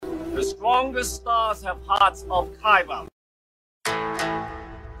The strongest stars have hearts of Kyber.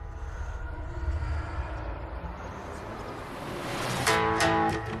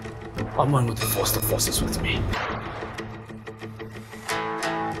 I'm one with the force is with me.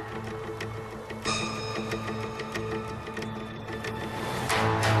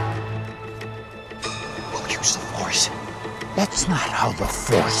 We'll use the force. That's not how the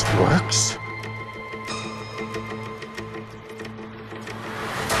force works.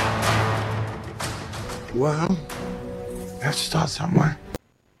 Well, let's start somewhere.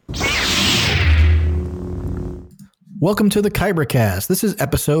 Welcome to the Kybercast. This is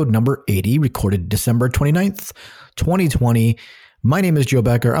episode number 80, recorded December 29th, 2020. My name is Joe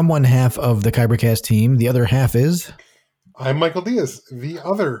Becker. I'm one half of the Kybercast team. The other half is... I'm Michael Diaz, the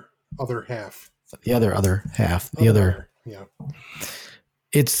other half. The other half. The other. Yeah.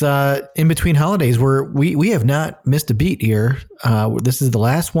 It's in between holidays where we have not missed a beat here. This is the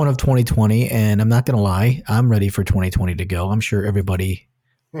last one of 2020, and I'm not going to lie, I'm ready for 2020 to go. I'm sure everybody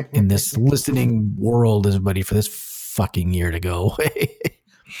in this listening world is ready for this fucking year to go.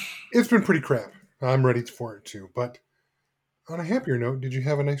 It's been pretty crap. I'm ready for it too. But on a happier note, did you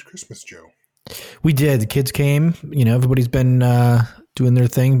have a nice Christmas, Joe? We did. The kids came. You know, everybody's been doing their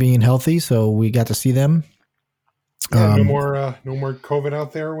thing, being healthy, so we got to see them. Yeah, no more COVID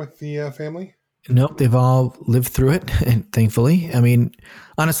out there with the family? Nope, they've all lived through it, thankfully. I mean,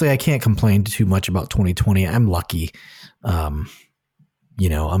 honestly, I can't complain too much about 2020. I'm lucky. I'm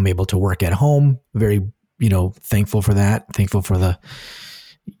able to work at home. Very, thankful for that. Thankful for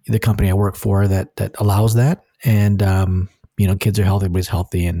the company I work for that allows that. And, kids are healthy, everybody's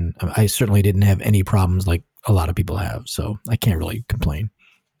healthy. And I certainly didn't have any problems like a lot of people have. So I can't really complain.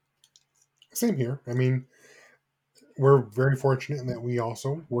 Same here. I mean, we're very fortunate in that we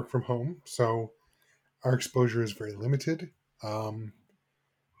also work from home, so our exposure is very limited. I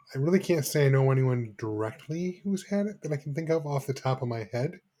really can't say I know anyone directly who's had it that I can think of off the top of my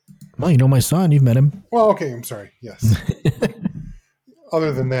head. Well, you know my son. You've met him. Well, okay, I'm sorry. Yes.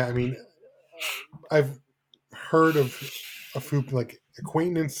 Other than that, I mean, I've heard of a few like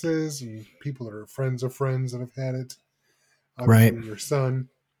acquaintances and people that are friends of friends that have had it. Right. Your son.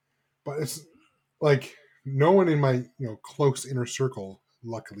 But it's like... no one in my close inner circle,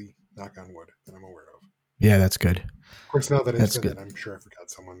 luckily, knock on wood, that I'm aware of. Yeah, that's good. Of course, now that I said good. that, I'm sure I forgot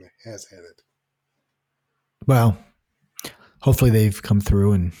someone that has had it. Well, hopefully they've come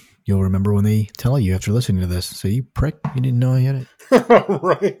through and you'll remember when they tell you after listening to this. So you prick, you didn't know I had it.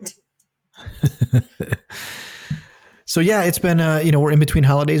 Right. So yeah, it's been, we're in between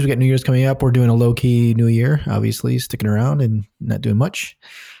holidays. We got New Year's coming up. We're doing a low-key New Year, obviously, sticking around and not doing much.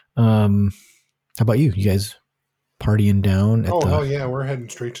 How about you? You guys partying down? Hell yeah. We're heading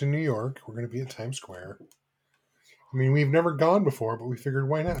straight to New York. We're going to be at Times Square. I mean, we've never gone before, but we figured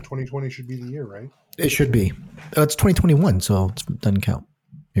why not? 2020 should be the year, right? It should be. It's 2021, so it doesn't count.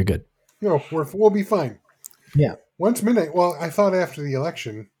 You're good. We'll be fine. Yeah. Once midnight. Well, I thought after the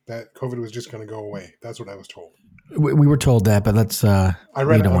election that COVID was just going to go away. That's what I was told. We were told that, but let's... I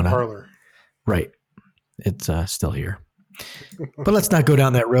read it on Parler. Right. It's still here. But let's not go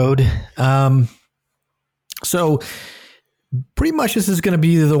down that road. So pretty much this is going to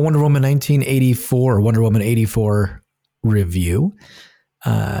be the Wonder Woman 1984, Wonder Woman 84 review.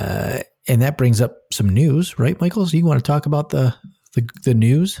 And that brings up some news, right, Michael? So you want to talk about the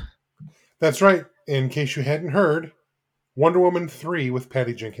news? That's right. In case you hadn't heard, Wonder Woman 3 with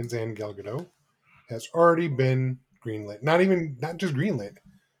Patty Jenkins and Gal Gadot has already been greenlit. Not just greenlit,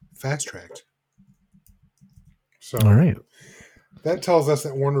 fast-tracked. So all right. That tells us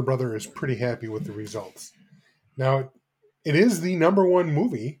that Warner Brothers is pretty happy with the results. Now, it is the number one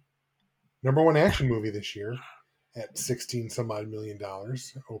action movie this year at $16 some odd million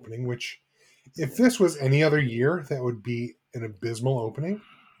opening, which if this was any other year, that would be an abysmal opening.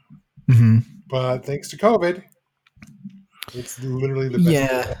 Mm-hmm. But thanks to COVID, it's literally the best.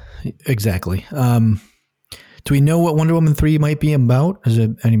 Yeah, exactly. Do we know what Wonder Woman 3 might be about? Has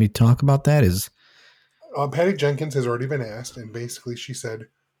anybody talk about that? Patty Jenkins has already been asked, and basically she said,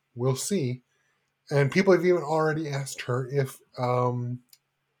 we'll see. And people have even already asked her if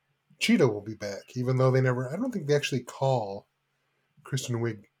Cheetah will be back, even though I don't think they actually call Kristen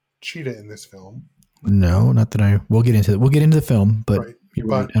Wiig Cheetah in this film. No, not that we'll get into the film, but, right.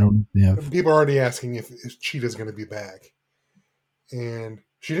 Right, I don't have. People are already asking if Cheetah's going to be back. And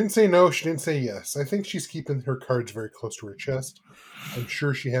she didn't say no, she didn't say yes. I think she's keeping her cards very close to her chest. I'm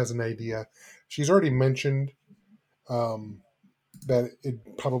sure she has an idea. She's already mentioned that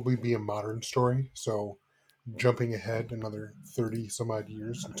it'd probably be a modern story, so jumping ahead another 30 some odd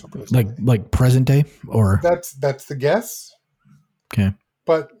years until present like present day, or that's the guess. Okay,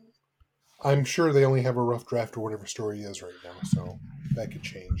 but I'm sure they only have a rough draft or whatever story is right now, so that could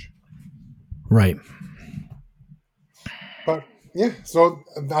change. Right. But yeah, so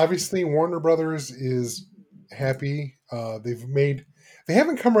obviously Warner Brothers is happy. They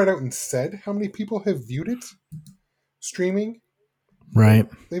haven't come right out and said how many people have viewed it streaming. Right.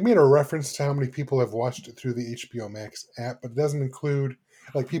 They made a reference to how many people have watched it through the HBO Max app, but it doesn't include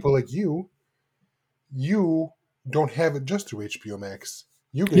like people like you. You don't have it just through HBO Max.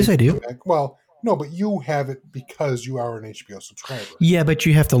 You get Yes, I do. Max. Well, no, but you have it because you are an HBO subscriber. Yeah, but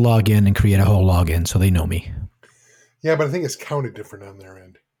you have to log in and create a whole login so they know me. Yeah, but I think it's counted different on their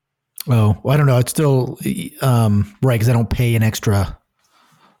end. Oh, well, I don't know. It's still right because I don't pay an extra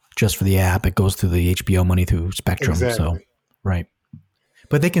just for the app. It goes through the HBO money through Spectrum. Exactly. So right,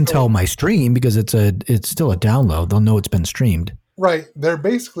 but they can tell my stream because it's still a download. They'll know it's been streamed. Right. They're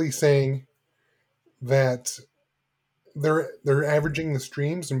basically saying that they're averaging the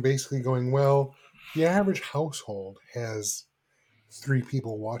streams and basically going, well, the average household has 3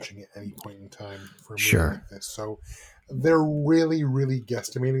 people watching at any point in time for a movie like this. So they're really, really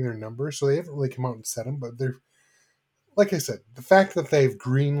guesstimating their numbers. So they haven't really come out and said them, but they're, like I said, the fact that they've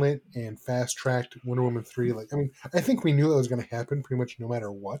greenlit and fast-tracked Wonder Woman 3, I think we knew that was going to happen pretty much no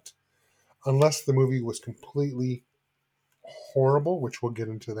matter what, unless the movie was completely horrible, which we'll get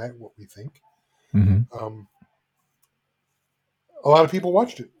into that, what we think. Mm-hmm. A lot of people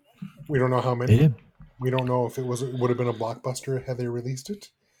watched it. We don't know how many. They did. We don't know if it would have been a blockbuster had they released it.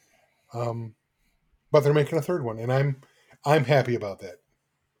 But they're making a third one, and I'm happy about that.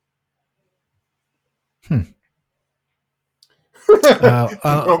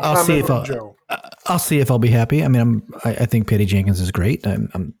 I'll see if I'll see if I'll be happy. I mean, I think Patty Jenkins is great.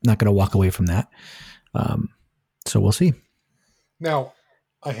 I'm not going to walk away from that. So we'll see. Now,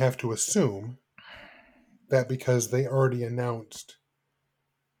 I have to assume that because they already announced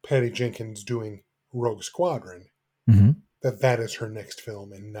Patty Jenkins doing Rogue Squadron, mm-hmm. that is her next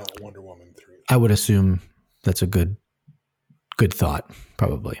film and not Wonder Woman 3. I would assume that's a good thought,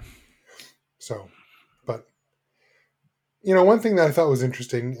 probably. So, but, one thing that I thought was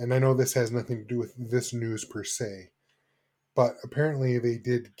interesting, and I know this has nothing to do with this news per se, but apparently they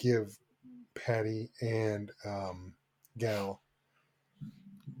did give Patty and Gal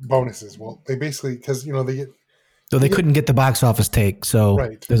bonuses. Well, they basically, because, they get... So they couldn't get the box office take, so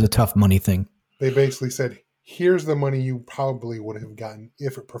right. There's a tough money thing. They basically said, here's the money you probably would have gotten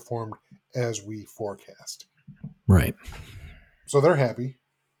if it performed as we forecast. Right. So they're happy.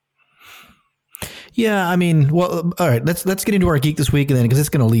 Yeah, I mean, well, all right. Let's get into our geek this week, and then because it's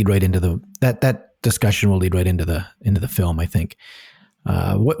going to lead right into that discussion will lead right into the film. I think.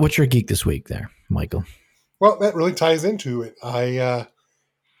 What's your geek this week, there, Michael? Well, that really ties into it. I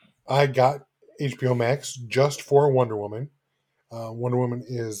got HBO Max just for Wonder Woman. Wonder Woman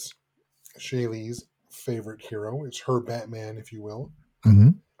is Shaylee's favorite hero. It's her Batman, if you will. Mm-hmm.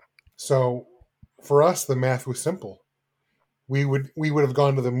 So for us, the math was simple. We would have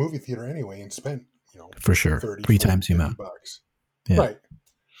gone to the movie theater anyway and spent, for sure, 3 times the amount. Bucks. Yeah. Right.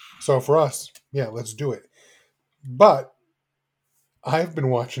 So for us, yeah, let's do it. But I've been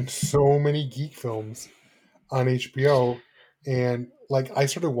watching so many geek films on HBO, and I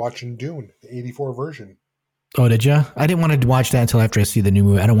started watching Dune, the 84 version. Oh, did you? I didn't want to watch that until after I see the new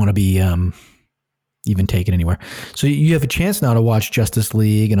movie. I don't want to be even taken anywhere. So you have a chance now to watch Justice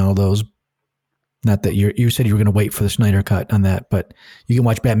League and all those. Not that you said you were going to wait for the Snyder cut on that, but you can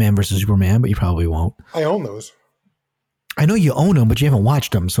watch Batman versus Superman, but you probably won't. I own those. I know you own them, but you haven't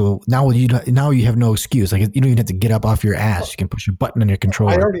watched them. So now you have no excuse. You don't even have to get up off your ass. You can push a button on your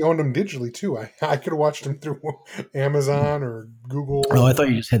controller. I already owned them digitally too. I could have watched them through Amazon or Google. Oh, I thought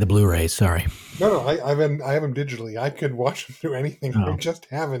you just had the Blu-rays. Sorry. No, I have them digitally. I could watch them through anything. I just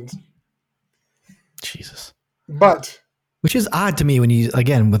haven't. Jesus. But which is odd to me when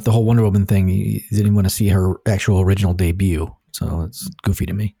again with the whole Wonder Woman thing, you didn't want to see her actual original debut. So it's goofy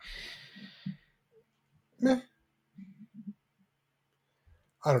to me. Meh.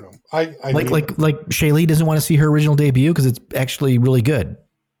 I don't know. I like Shaylee doesn't want to see her original debut because it's actually really good.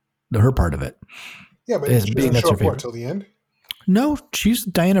 Her part of it. Yeah, but she doesn't show up until the end. No, she's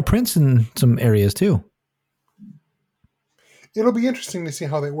Diana Prince in some areas too. It'll be interesting to see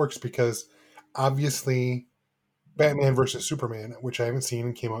how that works because obviously Batman versus Superman, which I haven't seen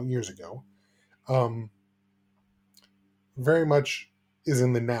and came out years ago, very much is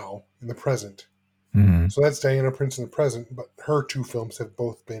in the now, in the present. Mm-hmm. So that's Diana Prince in the present, but her 2 films have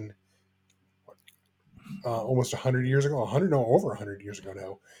both been almost 100 years ago. Over 100 years ago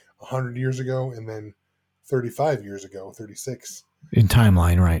now. 100 years ago, and then 35 years ago, 36. In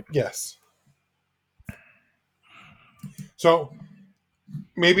timeline, right? Yes. So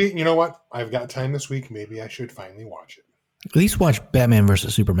maybe, you know what? I've got time this week. Maybe I should finally watch it. At least watch Batman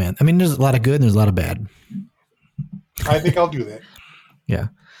versus Superman. I mean, there's a lot of good and there's a lot of bad. I think I'll do that. Yeah.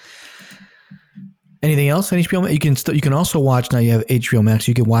 Anything else on HBO Max? You can also watch, now you have HBO Max,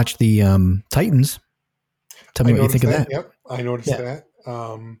 you can watch the Titans. Tell me what you think of that. Yep, I noticed that.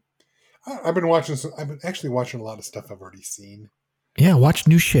 I've been actually watching a lot of stuff I've already seen. Yeah, watch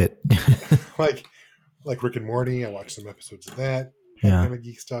new shit. like Rick and Morty. I watched some episodes of that. Yeah. Kind of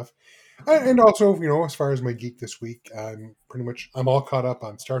geek stuff. And also, as far as my geek this week, I'm all caught up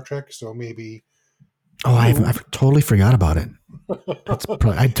on Star Trek. So maybe. Oh, I totally forgot about it.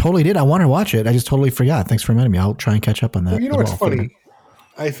 I totally did. I want to watch it. I just totally forgot. Thanks for reminding me. I'll try and catch up on that. Well, what's funny?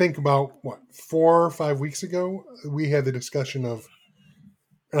 I think about 4 or 5 weeks ago, we had the discussion of,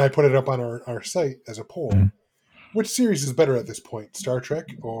 and I put it up on our site as a poll. Mm-hmm. Which series is better at this point, Star Trek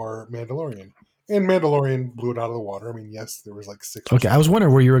or Mandalorian? And Mandalorian blew it out of the water. I mean, yes, there was like 6. Okay, I was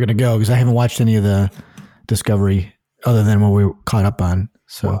wondering where you were going to go because I haven't watched any of the Discovery other than what we were caught up on.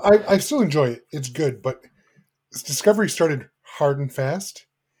 So I still enjoy it. It's good, but Discovery started hard and fast,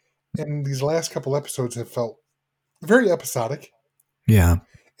 and these last couple episodes have felt very episodic. Yeah,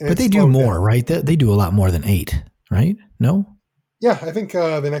 but they do more, down. Right? They do a lot more than 8, right? No? Yeah, I think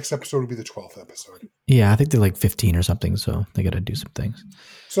the next episode will be the 12th episode. Yeah, I think they're like 15 or something, so they got to do some things.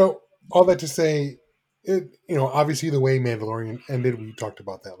 So all that to say, obviously the way Mandalorian ended, we talked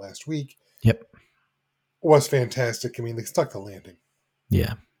about that last week. Yep. Was fantastic. I mean, they stuck the landing.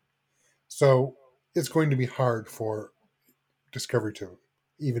 Yeah. So it's going to be hard for Discovery to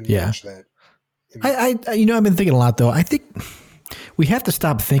even match that. I've been thinking a lot though. I think we have to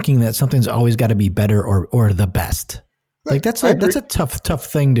stop thinking that something's always got to be better or the best. Like that's a tough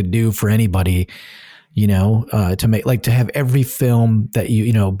thing to do for anybody, to make, like, to have every film that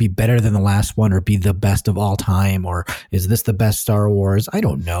be better than the last one or be the best of all time, or is this the best Star Wars? I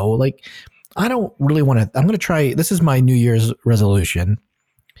don't know. Like, I don't really want to. I'm going to try. This is my New Year's resolution,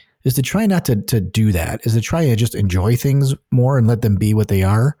 is to try not to do that. Is to try to just enjoy things more and let them be what they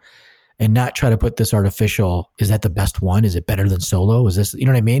are, and not try to put this artificial. Is that the best one? Is it better than Solo? Is this? You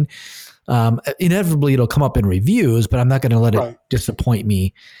know what I mean? Inevitably, it'll come up in reviews, but I'm not going to let it disappoint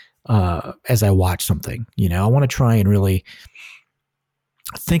me as I watch something. I want to try and really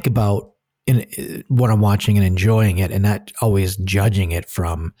think about what I'm watching and enjoying it, and not always judging it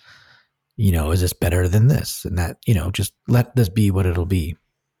from. Is this better than this? And that, just let this be what it'll be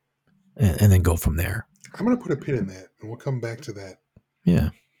and then go from there. I'm going to put a pin in that and we'll come back to that. Yeah.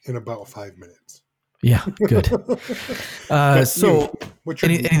 In about 5 minutes. Yeah. Good. So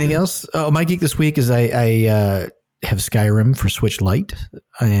anything else? Oh, my geek this week is I have Skyrim for Switch Lite,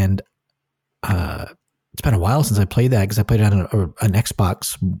 and it's been a while since I played that because I played it on an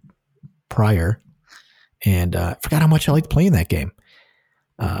Xbox prior, and I forgot how much I liked playing that game.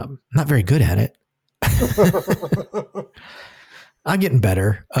 Not very good at it. I'm getting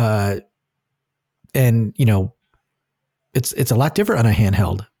better. And it's a lot different on a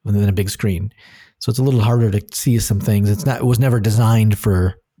handheld than a big screen. So it's a little harder to see some things. It was never designed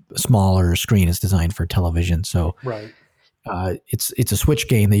for a smaller screen. It's designed for television. So right. It's a Switch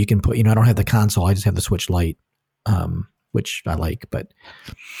game that you can put, I don't have the console. I just have the Switch Lite, which I like, but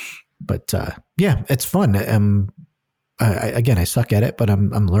yeah, it's fun. I suck at it, but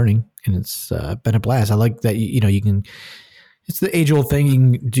I'm learning, and it's been a blast. I like that you can. It's the age old thing. You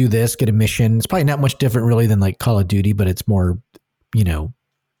can do this, get a mission. It's probably not much different, really, than like Call of Duty, but it's more,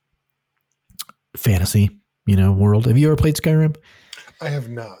 fantasy, world. Have you ever played Skyrim? I have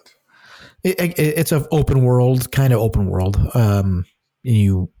not. It's an open world, kind of open world.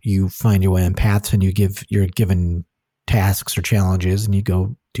 You find your way on paths, and you're given tasks or challenges, and you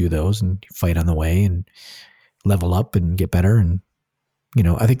go do those, and you fight on the way, and level up and get better. And,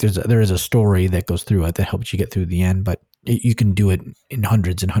 I think there is a story that goes through it that helps you get through the end, but you can do it in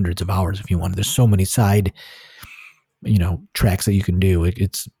hundreds and hundreds of hours if you want. There's so many side, tracks that you can do.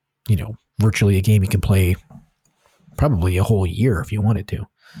 It's, virtually a game you can play probably a whole year if you wanted to.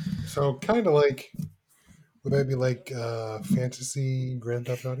 So kind of like, would that be like fantasy Grand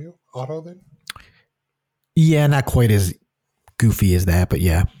Theft Auto then? Yeah, not quite as goofy as that, but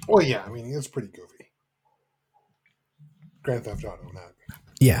yeah. Well, yeah, I mean, it's pretty goofy. Grand Theft Auto, not.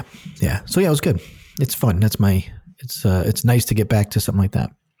 Yeah. So yeah, it was good. It's fun. It's nice to get back to something like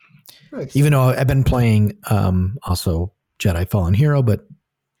that. Nice. Even though I've been playing also Jedi Fallen Hero,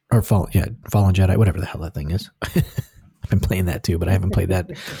 Fallen Jedi, whatever the hell that thing is. I've been playing that too, but I haven't played that.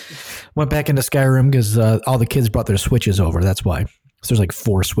 Went back into Skyrim because all the kids brought their Switches over. That's why. So there's like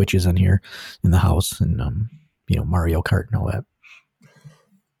 4 Switches in here in the house, and Mario Kart and all that.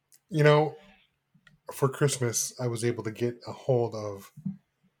 For Christmas, I was able to get a hold of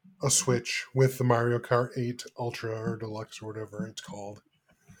a Switch with the Mario Kart 8 Ultra or Deluxe or whatever it's called.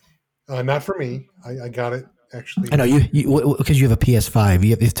 Not for me. I got it actually. I know you because you have a PS5.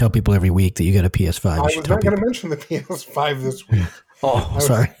 You have to tell people every week that you got a PS5. I was not going to mention the PS5 this week. Oh,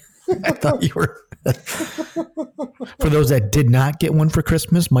 sorry. I thought you were. For those that did not get one for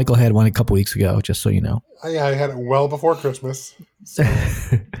Christmas, Michael had one a couple weeks ago, just so you know. I had it well before Christmas. So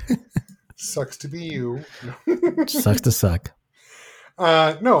sucks to be you. Sucks to suck.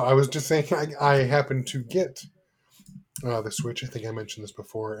 No, I was just saying I happened to get the Switch. I think I mentioned this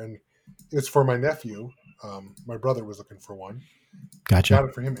before, and it's for my nephew. My brother was looking for one. Gotcha. Got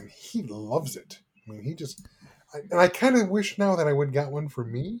it for him, and he loves it. I mean, I kind of wish now that I would got one for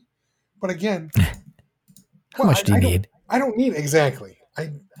me. But again, how much do you need? I don't need exactly.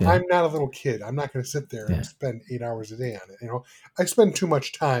 I'm not a little kid. I'm not going to sit there and spend 8 hours a day on it. You know, I spend too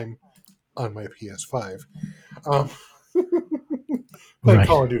much time on my PS5 playing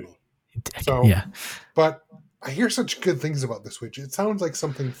Call of Duty. So, but I hear such good things about the Switch. It sounds like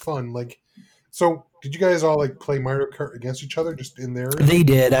something fun. Like, so did you guys all like play Mario Kart against each other just in there? They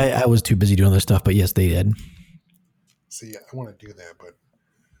did. I was too busy doing other stuff, but yes, they did. See, I want to do that, but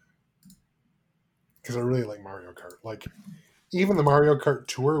because I really like Mario Kart. Like, even the Mario Kart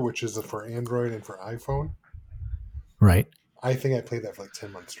Tour, which is for Android and for iPhone. Right. I think I played that for like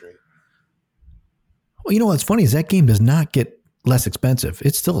 10 months straight. Well, you know what's funny is that game does not get less expensive.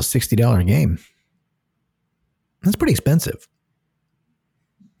 It's still a $60 game. That's pretty expensive.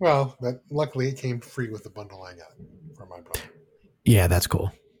 Well, luckily it came free with the bundle I got from my brother. Yeah, that's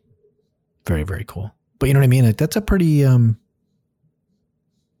cool. Very, very cool. But you know what I mean? Like, that's a pretty...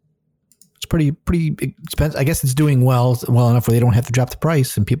 It's pretty expensive. I guess it's doing well enough where they don't have to drop the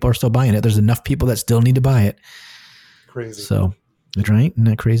price and people are still buying it. There's enough people that still need to buy it. Crazy. So, right? Isn't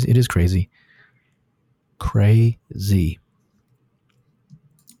that crazy? It is crazy. Crazy.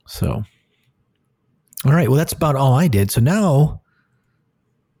 So, all right. Well, that's about all I did. So now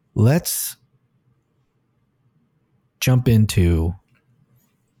let's jump into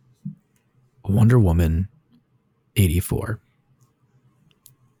Wonder Woman 84.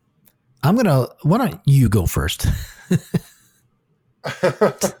 why don't you go first?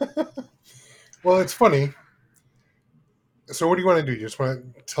 Well, it's funny. So what do you want to do? You just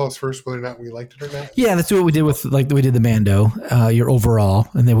want to tell us first whether or not we liked it or not? Yeah, that's what we did with we did the Mando, your overall,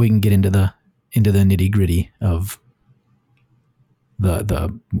 and then we can get into the nitty gritty of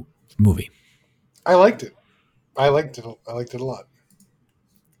the movie. I liked it. I liked it a lot.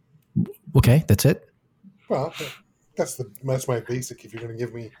 Okay, that's it. Well, that's my basic. If you're going to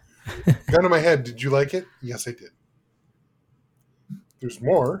give me gun to my head, did you like it? Yes, I did. There's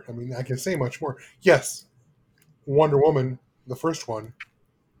more. I mean, I can say much more. Yes, Wonder Woman, the first one,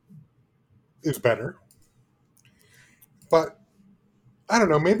 is better. But I don't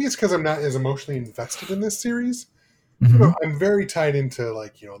know. Maybe it's because I'm not as emotionally invested in this series. Mm-hmm. You know, I'm very tied into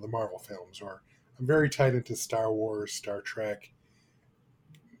the Marvel films, or I'm very tied into Star Wars, Star Trek,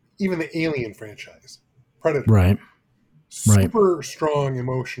 even the Alien franchise, Predator. Right. Super strong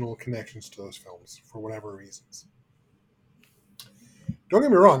emotional connections to those films for whatever reasons. Don't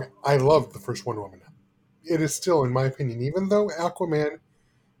get me wrong, I loved the first Wonder Woman. It is still, in my opinion, even though Aquaman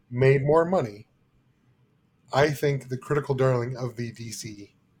made more money, I think the critical darling of the DC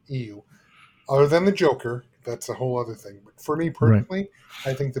EU, other than the Joker, that's a whole other thing. But for me personally,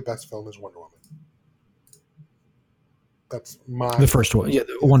 I think the best film is Wonder Woman. That's the first one. Yeah,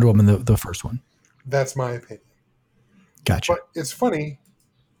 Wonder Woman, the first one. That's my opinion. Gotcha. But it's funny,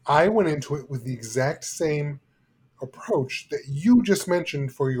 I went into it with the exact same approach that you just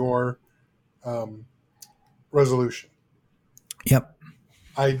mentioned for your resolution. Yep.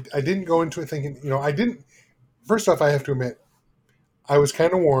 I didn't go into it thinking, I didn't. First off, I have to admit, I was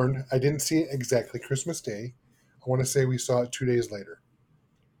kind of warned. I didn't see it exactly Christmas Day. I want to say we saw it 2 days later.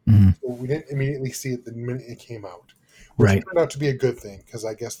 Mm-hmm. So we didn't immediately see it the minute it came out. Which turned out to be a good thing, because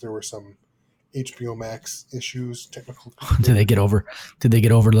I guess there were some HBO Max issues, technical. Did they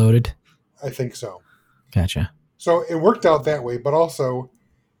get overloaded? I think so. Gotcha. So it worked out that way, but also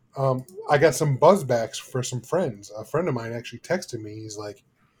I got some buzzbacks for some friends. A friend of mine actually texted me. He's like,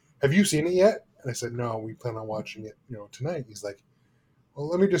 "Have you seen it yet?" And I said, "No, we plan on watching it, tonight." He's like, "Well,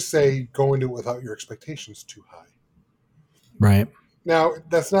 let me just say, go into it without your expectations too high." Right. Now,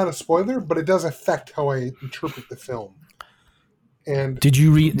 that's not a spoiler, but it does affect how I interpret the film. And did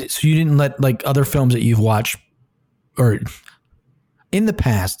you read? So you didn't let other films that you've watched, or in the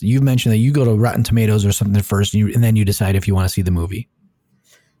past, you've mentioned that you go to Rotten Tomatoes or something first, and then you decide if you want to see the movie.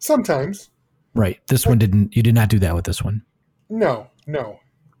 Sometimes. Right. This one didn't. You did not do that with this one. No.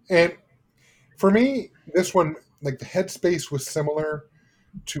 And for me, this one, the headspace was similar,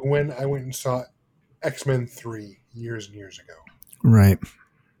 to when I went and saw X-Men 3 years and years ago. Right.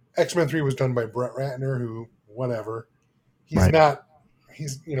 X-Men 3 was done by Brett Ratner, who, whatever. He's Right. not,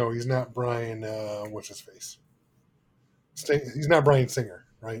 he's not Brian, what's his face? He's not Brian Singer,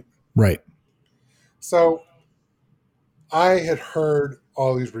 right? Right. So I had heard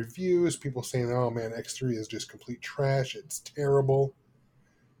all these reviews, people saying, oh man, X3 is just complete trash. It's terrible.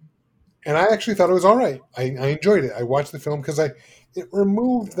 And I actually thought it was all right. I enjoyed it. I watched the film because it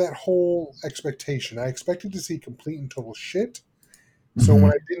removed that whole expectation. I expected to see complete and total shit. So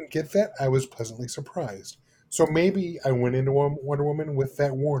when I didn't get that, I was pleasantly surprised. So maybe I went into Wonder Woman with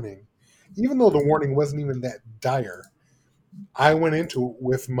that warning. Even though the warning wasn't even that dire, I went into it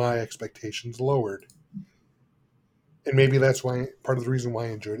with my expectations lowered. And maybe that's why part of the reason why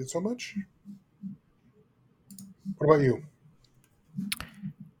I enjoyed it so much. What about you?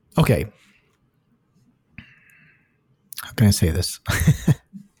 Okay. How can I say this?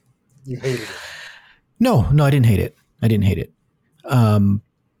 You hated it. No, I didn't hate it.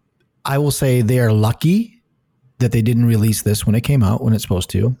 I will say they are lucky that they didn't release this when it came out, when it's supposed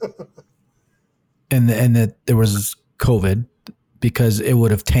to. and that there was COVID, because it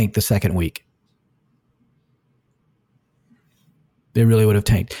would have tanked the second week. They really would have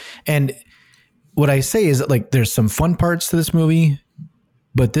tanked. And what I say is that, like, there's some fun parts to this movie,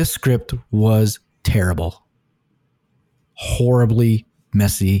 but this script was terrible. Horribly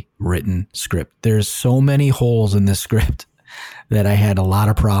messy written script. There's so many holes in this script that I had a lot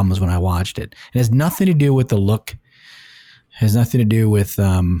of problems when I watched it. It has nothing to do with the look. It has nothing to do with,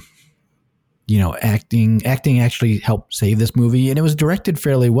 acting. Acting actually helped save this movie, and it was directed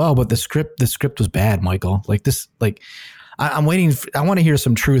fairly well, but the script was bad, Michael. I'm waiting. I want to hear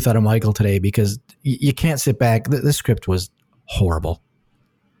some truth out of Michael today, because you can't sit back. This script was horrible.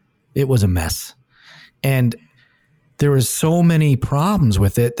 It was a mess. And there was so many problems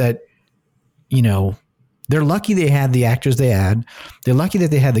with it that, they're lucky they had the actors they had. They're lucky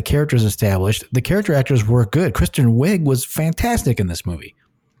that they had the characters established. The character actors were good. Kristen Wiig was fantastic in this movie.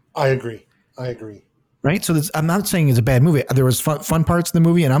 I agree. Right? So I'm not saying it's a bad movie. There was fun parts in the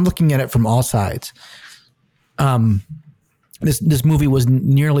movie, and I'm looking at it from all sides. This movie was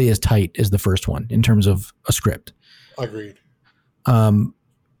nearly as tight as the first one in terms of a script. Agreed.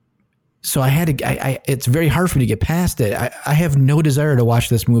 So I had to. It's very hard for me to get past it. I have no desire to watch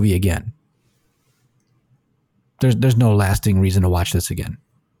this movie again. There's no lasting reason to watch this again.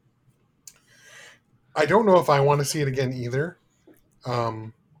 I don't know if I want to see it again either.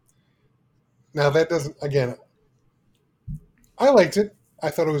 Now that doesn't. Again, I liked it. I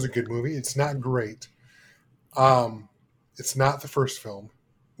thought it was a good movie. It's not great. It's not the first film.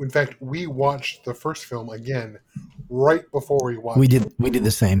 In fact, we watched the first film again right before we watched. We did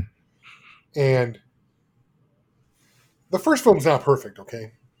the same. And the first film's not perfect,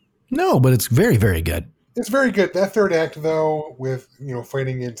 okay? No, but it's very, very good. It's very good. That third act, though, with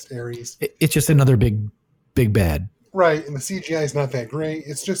fighting against Ares, it's just another big bad. Right, and the CGI is not that great.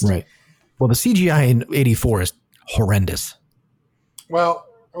 It's just right. Well, the CGI in '84 is horrendous. Well,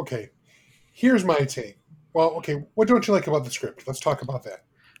 okay. Here's my take. Well, okay. What don't you like about the script? Let's talk about that.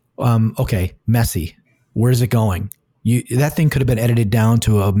 Okay, messy. Where's it going? That thing could have been edited down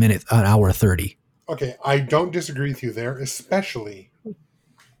to an hour 30. Okay, I don't disagree with you there, especially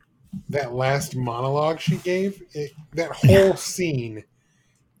that last monologue she gave. That whole scene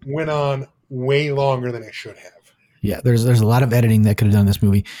went on way longer than it should have. Yeah, there's a lot of editing that could have done this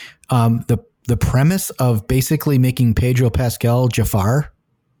movie. The premise of basically making Pedro Pascal Jafar.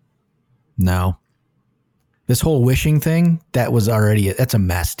 No. This whole wishing thing, that's a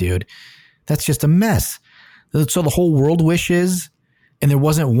mess, dude. That's just a mess. So the whole world wishes, and there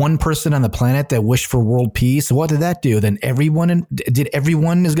wasn't one person on the planet that wished for world peace. So what did that do? Then everyone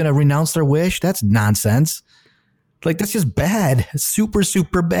is going to renounce their wish? That's nonsense. Like, that's just bad. It's super,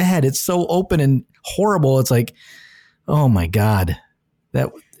 super bad. It's so open and horrible. It's like, oh my God,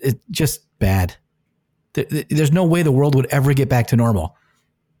 it's just bad. There's no way the world would ever get back to normal.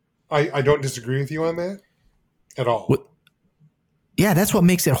 I don't disagree with you on that at all. Yeah, that's what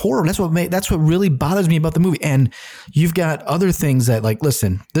makes it horrible. That's what really bothers me about the movie. And you've got other things that, like,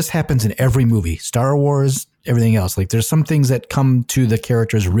 listen, this happens in every movie, Star Wars, everything else. Like, there's some things that come to the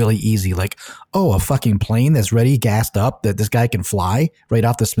characters really easy. Like, a fucking plane that's ready, gassed up, that this guy can fly right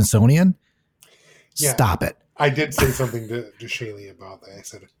off the Smithsonian. Yeah, stop it. I did say something to Shaylee about that. I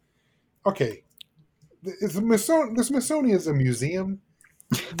said, okay, the Smithsonian is a museum.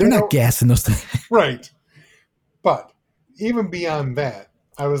 They're not gassing those things. Right. But even beyond that,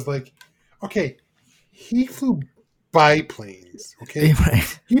 I was like, okay, he flew biplanes, okay?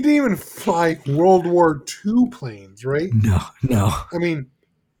 Right. He didn't even fly World War II planes, right? No. I mean,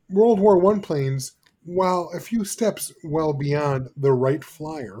 World War One planes, while a few steps well beyond the Wright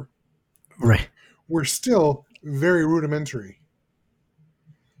Flyer, Right. were still very rudimentary.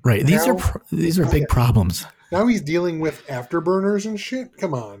 Right. These are big problems. Now he's dealing with afterburners and shit.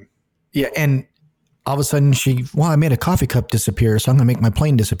 Come on. Yeah, and all of a sudden I made a coffee cup disappear, so I'm going to make my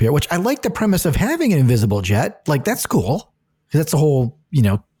plane disappear, which I like the premise of having an invisible jet. Like, that's cool. That's the whole,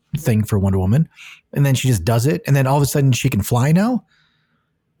 thing for Wonder Woman. And then she just does it. And then all of a sudden she can fly now,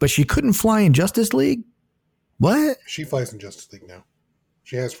 but she couldn't fly in Justice League. What? She flies in Justice League now.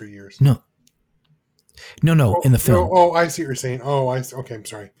 She has for years. No, in the film. I see what you're saying. Oh, I see. Okay, I'm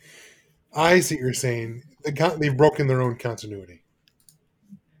sorry. I see what you're saying. They've broken their own continuity.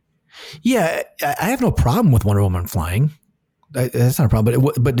 Yeah, I have no problem with Wonder Woman flying. That's not a problem,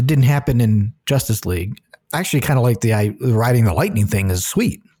 but it didn't happen in Justice League. I actually kind of like the riding the lightning thing is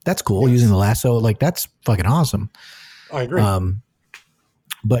sweet. That's cool. Yes. Using the lasso, like that's fucking awesome. I agree.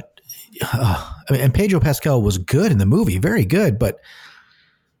 But and Pedro Pascal was good in the movie, very good. But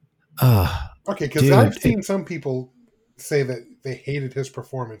okay, because I've seen some people say that they hated his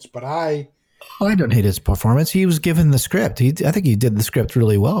performance, but I don't hate his performance. He was given the script. I think he did the script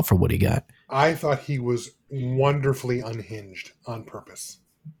really well for what he got. I thought he was wonderfully unhinged on purpose.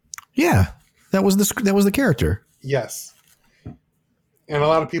 Yeah, that was the character. Yes, and a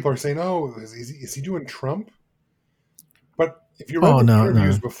lot of people are saying, "Oh, is he doing Trump?" But if you read the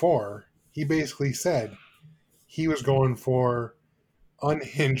interviews before, he basically said he was going for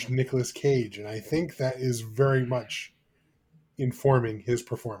unhinged Nicolas Cage, and I think that is very much informing his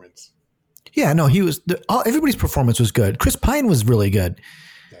performance. Yeah, no, he was. Everybody's performance was good. Chris Pine was really good.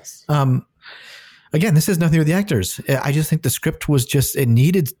 Yes. Again, this has nothing to do with the actors. I just think the script was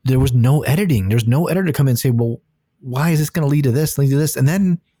there was no editing. There's no editor to come in and say, well, why is this going to lead to this, And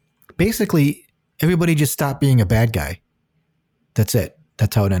then basically everybody just stopped being a bad guy. That's it.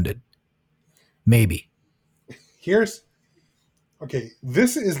 That's how it ended. Maybe. This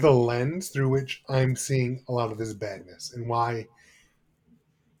is the lens through which I'm seeing a lot of this badness and why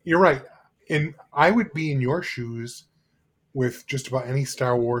you're right. And I would be in your shoes with just about any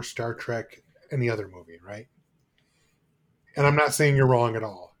Star Wars, Star Trek, any other movie, right? And I'm not saying you're wrong at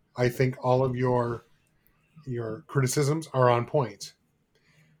all. I think all of your criticisms are on point.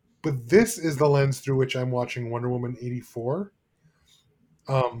 But this is the lens through which I'm watching Wonder Woman 84.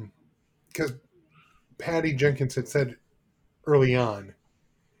 Because Patty Jenkins had said early on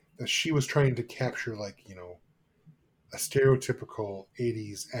that she was trying to capture a stereotypical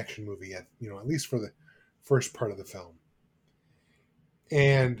 80s action movie at least for the first part of the film.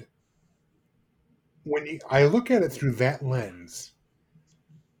 And when I look at it through that lens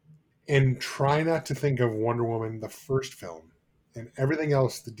and try not to think of Wonder Woman, the first film, and everything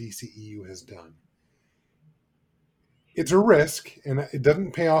else the DCEU has done, it's a risk and it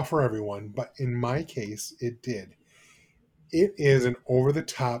doesn't pay off for everyone, but in my case, it did. It is an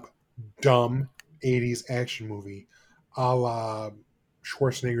over-the-top, dumb 80s action movie a la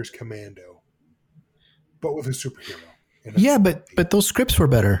Schwarzenegger's Commando, but with a superhero. Yeah, but those scripts were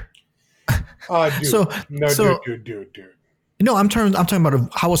better. Dude. No, I'm talking about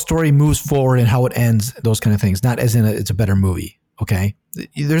how a story moves forward and how it ends, those kind of things, not as in it's a better movie, okay?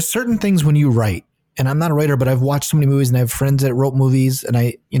 There's certain things when you write, and I'm not a writer, but I've watched so many movies and I have friends that wrote movies and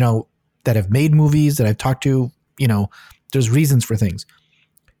that have made movies that I've talked to, there's reasons for things.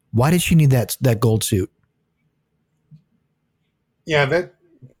 Why did she need that gold suit? Yeah, that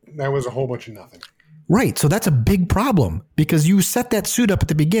was a whole bunch of nothing. Right. So that's a big problem because you set that suit up at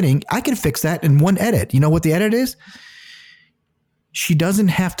the beginning. I can fix that in one edit. You know what the edit is? She doesn't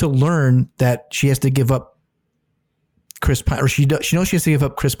have to learn that she has to give up Chris Pine, or she knows she has to give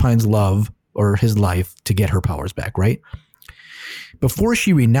up Chris Pine's love or his life to get her powers back, right? Before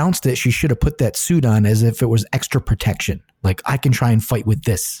she renounced it, she should have put that suit on as if it was extra protection. Like, I can try and fight with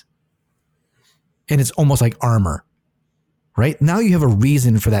this. And it's almost like armor, right? Now you have a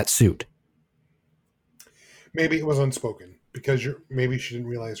reason for that suit. Maybe it was unspoken because maybe she didn't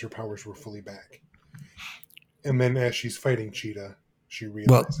realize her powers were fully back. And then as she's fighting Cheetah, she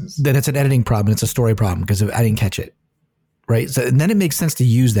realizes. Well, then it's an editing problem. It's a story problem because I didn't catch it, right? So and then it makes sense to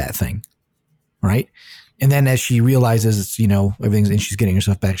use that thing, right? And then as she realizes, everything's and she's getting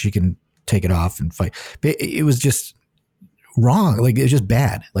herself back, she can take it off and fight. But it was just wrong. Like, it was just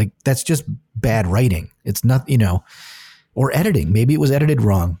bad. Like, that's just bad writing. It's not, or editing. Maybe it was edited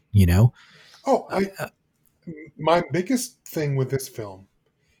wrong, Oh, my biggest thing with this film,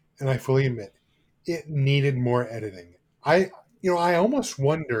 and I fully admit, it needed more editing. I almost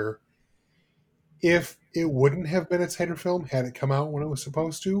wonder if it wouldn't have been a tighter film had it come out when it was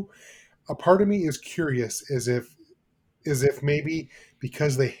supposed to. A part of me is curious as if maybe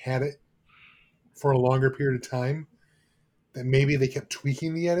because they had it for a longer period of time, that maybe they kept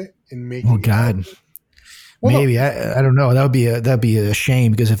tweaking the edit and making. Oh God. Well, maybe I don't know. That'd be a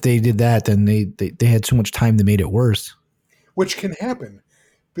shame, because if they did that, then they had so much time they made it worse. Which can happen,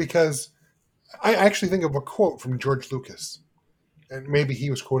 because I actually think of a quote from George Lucas, and maybe he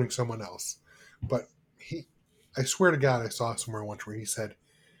was quoting someone else, but I swear to God, I saw somewhere once where he said,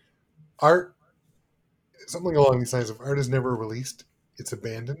 art, something along these lines of, art is never released, it's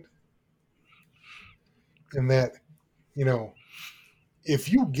abandoned. And that,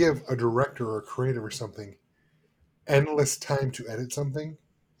 if you give a director or a creator or something endless time to edit something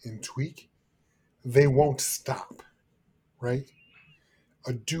and tweak, they won't stop, right?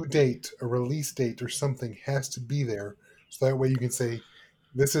 A due date, a release date or something has to be there, so that way you can say,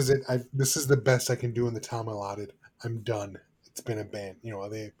 this is it. This is the best I can do in the time allotted. I'm done. It's been a ban.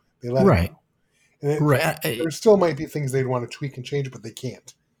 They let Right. it go. And Right. There still might be things they'd want to tweak and change, but they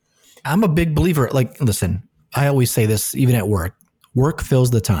can't. I'm a big believer. Like, listen, I always say this, even at work. Work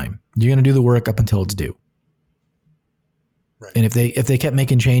fills the time. You're going to do the work up until it's due. Right. And if they kept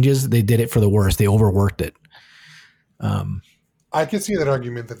making changes, they did it for the worst. They overworked it. I could see that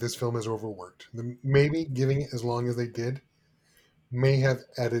argument that this film is overworked. Maybe giving it as long as they did may have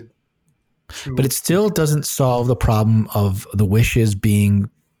added to... But it still doesn't solve the problem of the wishes being,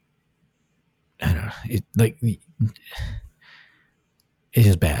 I don't know, it's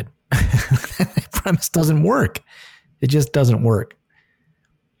just bad. The premise doesn't work. It just doesn't work.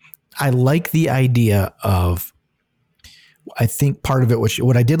 I like the idea of, I think part of it,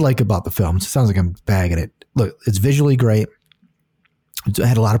 what I did like about the film, it sounds like I'm bagging it. Look, it's visually great. I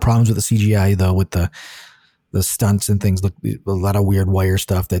had a lot of problems with the CGI though, with the stunts and things. Look, a lot of weird wire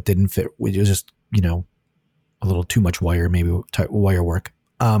stuff that didn't fit. It was just, a little too much wire, maybe wire work.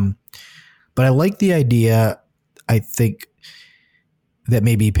 But I like the idea. I think that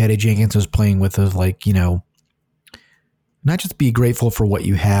maybe Patty Jenkins was playing with, of like, not just be grateful for what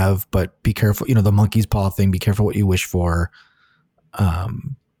you have, but be careful, the monkey's paw thing, be careful what you wish for.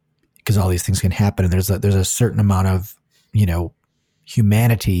 Because all these things can happen. And there's a certain amount of,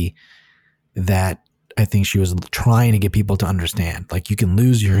 humanity that I think she was trying to get people to understand. Like, you can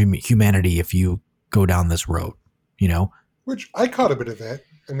lose your humanity if you go down this road, Which I caught a bit of that.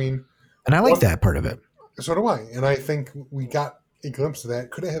 I mean... And I like that part of it. So do I. And I think we got a glimpse of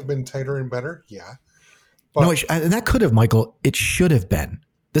that. Could it have been tighter and better? Yeah. But, no, and that could have, Michael. It should have been.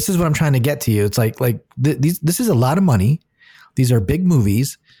 This is what I'm trying to get to you. It's like this is a lot of money. These are big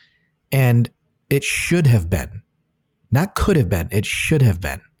movies, and it should have been. Not could have been. It should have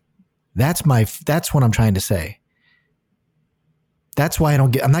been. That's what I'm trying to say. That's why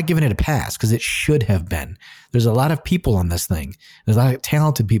I'm not giving it a pass, because it should have been. There's a lot of people on this thing. There's a lot of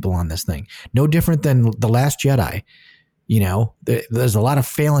talented people on this thing. No different than The Last Jedi. There's a lot of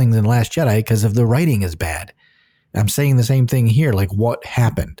failings in Last Jedi because of the writing is bad. I'm saying the same thing here. Like, what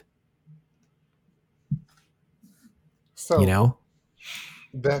happened? So,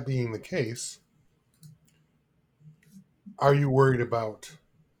 that being the case, are you worried about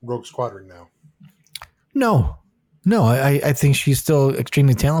Rogue Squadron now? No, I think she's still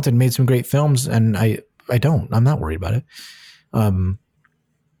extremely talented, made some great films, and I'm not worried about it.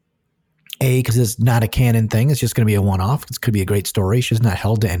 Because it's not a canon thing. It's just going to be a one-off. It could be a great story. She's not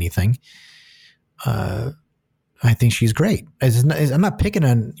held to anything. I think she's great. I'm not picking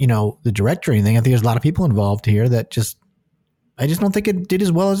on, the director or anything. I think there's a lot of people involved here that I just don't think it did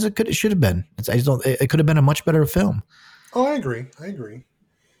as well as it should have been. It could have been a much better film. Oh, I agree.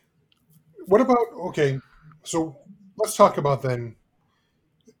 What about, okay, so let's talk about then,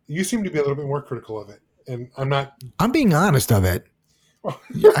 you seem to be a little bit more critical of it, and I'm being honest of it.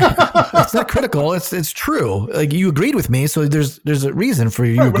 It's not critical. It's true. Like, you agreed with me, so there's a reason for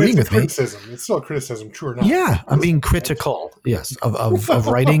you agreeing with criticism. It's still a criticism, true or not. Yeah, I'm being critical. Yes, of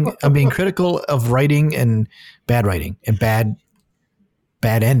writing. I'm being critical of writing and bad writing and bad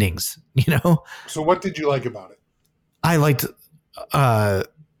endings. So, what did you like about it? I liked the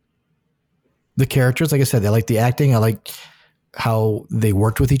characters. Like I said, I liked the acting. I liked how they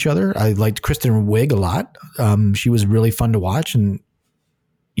worked with each other. I liked Kristen Wiig a lot. She was really fun to watch, and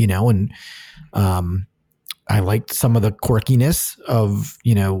I liked some of the quirkiness of,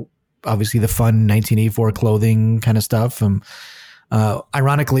 obviously the fun 1984 clothing kind of stuff.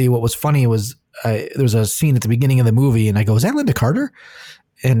 Ironically, what was funny was there was a scene at the beginning of the movie, and I go, "Is that Linda Carter?"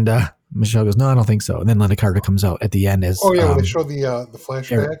 And Michelle goes, "No, I don't think so." And then Linda Carter comes out at the end as, when they show the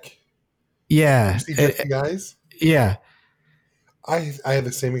flashback. Yeah, you see just the guys. Yeah, I had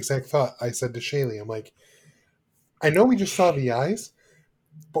the same exact thought. I said to Shaylee, I'm like, I know we just saw the eyes,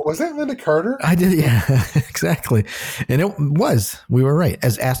 But was that Linda Carter? I did, yeah, exactly. And it was. We were right.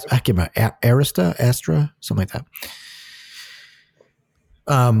 As I can't remember, Astra, something like that.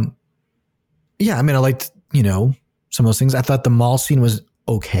 Yeah, I mean, I liked, some of those things. I thought the mall scene was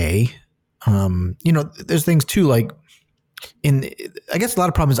okay. There's things too, like I guess a lot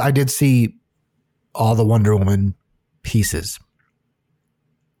of problems. I did see all the Wonder Woman pieces,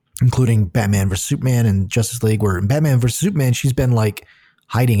 including Batman vs Superman and Justice League, where in Batman vs Superman, she's been like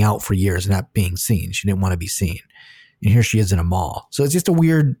hiding out for years and not being seen. She didn't want to be seen. And here she is in a mall. So it's just a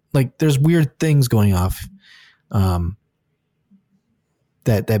weird, like there's weird things going off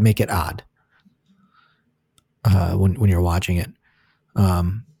that make it odd when you're watching it.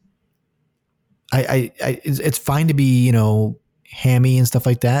 It's fine to be, hammy and stuff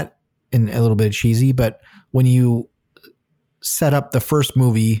like that and a little bit cheesy, but when you set up the first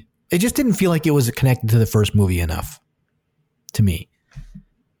movie, it just didn't feel like it was connected to the first movie enough to me.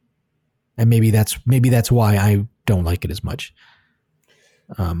 And maybe that's why I don't like it as much.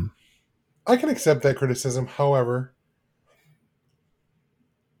 I can accept that criticism. However,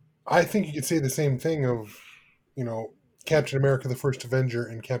 I think you could say the same thing of, Captain America, the First Avenger,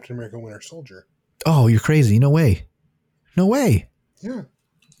 and Captain America, Winter Soldier. Oh, you're crazy. No way. No way. Yeah.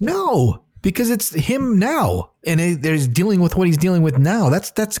 No, because it's him now. And there's dealing with what he's dealing with now.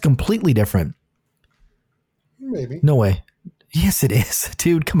 That's completely different. Maybe. No way. Yes, it is.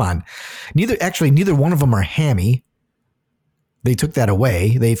 Dude, come on. Neither one of them are hammy. They took that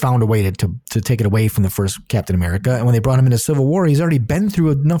away. They found a way to take it away from the first Captain America. And when they brought him into Civil War, he's already been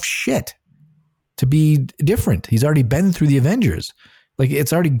through enough shit to be different. He's already been through the Avengers. Like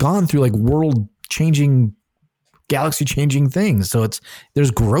it's already gone through like world changing, galaxy changing things. So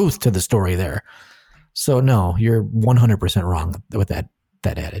there's growth to the story there. So no, you're 100% wrong with that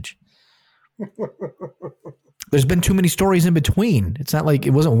adage. There's been too many stories in between. It's not like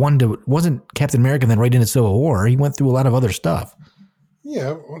it wasn't Captain America and then right into Civil War. He went through a lot of other stuff.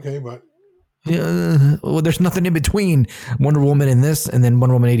 Yeah, okay, but well, there's nothing in between Wonder Woman in this and then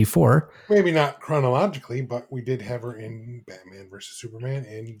Wonder Woman 84. Maybe not chronologically, but we did have her in Batman versus Superman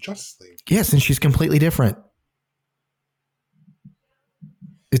and Justice League. Yes, and she's completely different.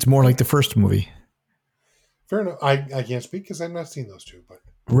 It's more like the first movie. Fair enough. I can't speak because I've not seen those two, but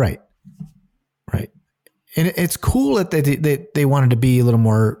right. And it's cool that they wanted to be a little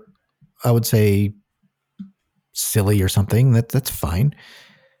more, I would say, silly or something. That's fine.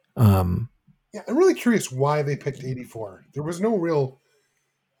 Yeah, I'm really curious why they picked 84. There was no real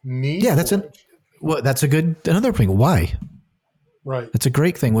need. Yeah, that's another thing. Why? Right. That's a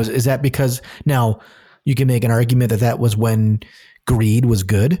great thing. Is that because now you can make an argument that was when greed was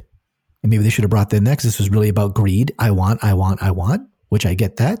good, and maybe they should have brought that next. This was really about greed. I want, which I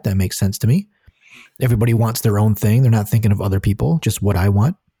get that. That makes sense to me. Everybody wants their own thing. They're not thinking of other people, just what I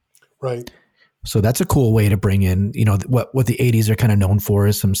want. Right. So that's a cool way to bring in, what the 80s are kind of known for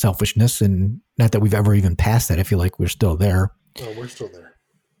is some selfishness, and not that we've ever even passed that. I feel like we're still there. Oh, we're still there.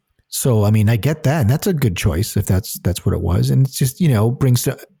 So, I mean, I get that. And that's a good choice if that's what it was. And it's just, brings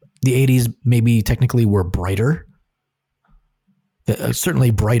to the 80s maybe technically were brighter.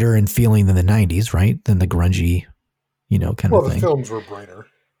 Certainly brighter in feeling than the 90s, right? Than the grungy, kind of thing. Well, the films were brighter.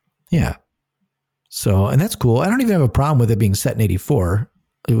 Yeah. So, and that's cool. I don't even have a problem with it being set in 84.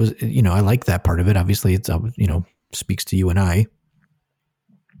 It was, I like that part of it. Obviously, it's, speaks to you and I.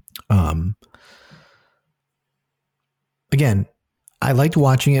 Again, I liked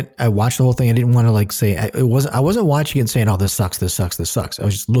watching it. I watched the whole thing. I didn't want to say I wasn't watching it and saying, "Oh, this sucks, this sucks, this sucks." I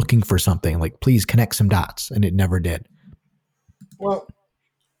was just looking for something like, please connect some dots, and it never did. Well,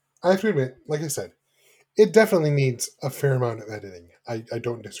 I have to admit, like I said, it definitely needs a fair amount of editing. I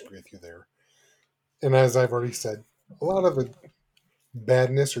don't disagree with you there. And as I've already said, a lot of the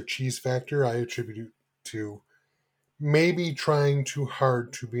badness or cheese factor I attribute to maybe trying too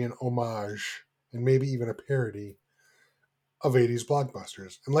hard to be an homage and maybe even a parody of 80s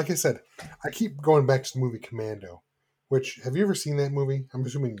blockbusters. And like I said, I keep going back to the movie Commando, which, have you ever seen that movie? I'm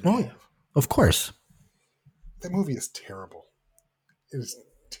assuming you have. Of course. That movie is terrible. It is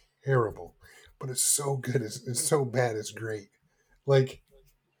terrible, but it's so good. It's so bad. It's great. Like,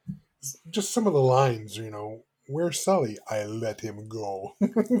 just some of the lines, where's Sully? I let him go.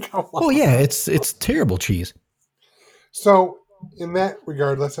 Come on. Oh yeah, it's terrible cheese. So in that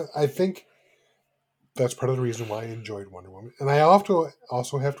regard, I think that's part of the reason why I enjoyed Wonder Woman. And I also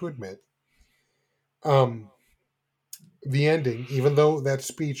have to admit, the ending, even though that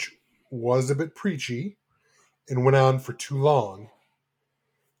speech was a bit preachy and went on for too long,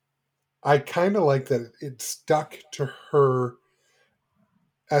 I kind of like that it stuck to her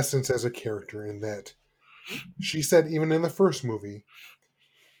essence as a character, in that she said, even in the first movie,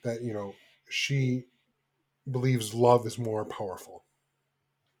 that, she believes love is more powerful.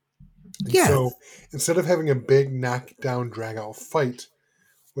 And Yeah. so instead of having a big knockdown, drag out fight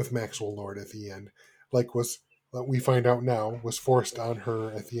with Maxwell Lord at the end, like that we find out now was forced on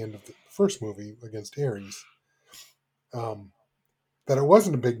her at the end of the first movie against Ares, that it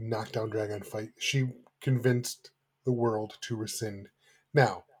wasn't a big knockdown, drag out fight. She convinced the world to rescind.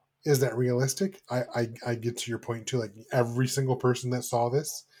 Now, is that realistic? I get to your point too. Like every single person that saw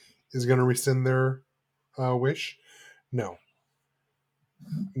this is going to rescind their wish. No.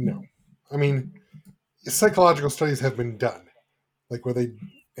 I mean, psychological studies have been done, like where they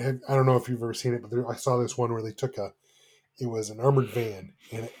had, I don't know if you've ever seen it, but I saw this one where they took it was an armored van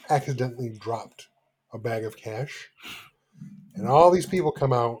and it accidentally dropped a bag of cash, and all these people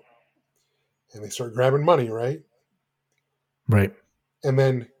come out and they start grabbing money, right? Right. And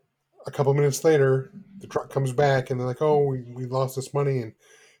then a couple minutes later, the truck comes back and they're like, oh, we lost this money, and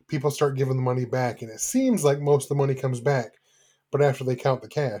people start giving the money back, and it seems like most of the money comes back, but after they count the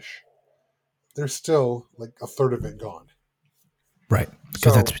cash, there's still like a third of it gone. Right.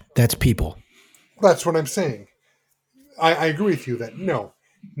 Because So that's people. that's what I'm saying. I agree with you that no,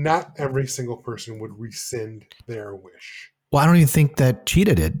 not every single person would rescind their wish. Well, I don't even think that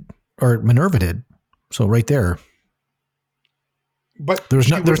Cheetah did or Minerva did. So right there, But there's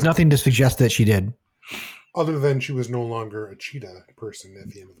nothing to suggest that she did. other than she was no longer a cheetah person at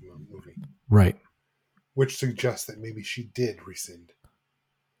the end of the movie, Right. which suggests that maybe she did rescind.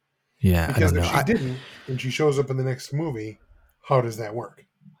 Yeah. Because I don't if know. she didn't, and she shows up in the next movie, how does that work?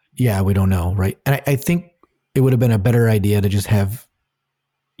 Yeah, we don't know. Right. And I think it would have been a better idea to just have,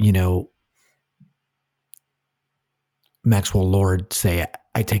 Maxwell Lord say,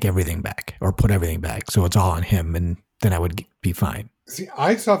 I take everything back, or put everything back. So it's all on him. And then I would be fine. See,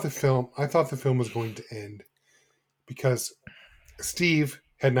 I thought the film was going to end because Steve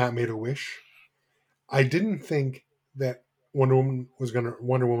had not made a wish. I didn't think that Wonder Woman was gonna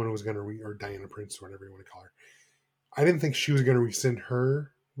or Diana Prince, or whatever you want to call her. I didn't think she was gonna rescind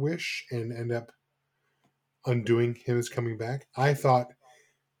her wish and end up undoing his coming back. I thought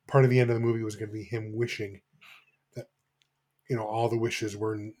part of the end of the movie was gonna be him wishing that all the wishes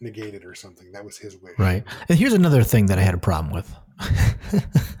were negated or something. That was his wish. Right. And here's another thing that I had a problem with.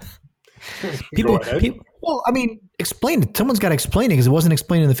 Go ahead. Well, I mean, explain it. Someone's got to explain it because it wasn't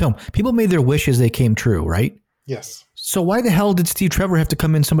explained in the film. People made their wishes, they came true, right? Yes. So why the hell did Steve Trevor have to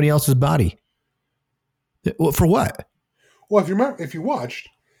come in somebody else's body? For what? Well, if you watched,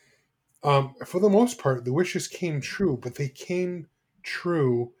 for the most part, the wishes came true, but they came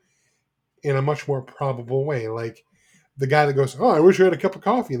true in a much more probable way. Like the guy that goes, "Oh, I wish I had a cup of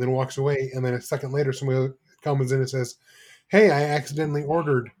coffee," and then walks away, and then a second later, somebody comes in and says, "Hey, I accidentally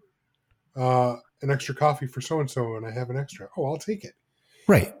ordered an extra coffee for so and so, and I have an extra. Oh, I'll take it."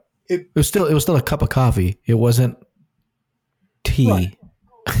 Right. It was still a cup of coffee. It wasn't tea.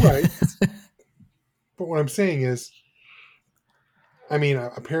 Right. But what I'm saying is, I mean,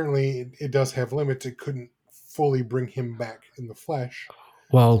 apparently it does have limits. It couldn't fully bring him back in the flesh.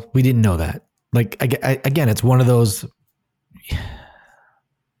 Well, we didn't know that. Like, again, it's one of those,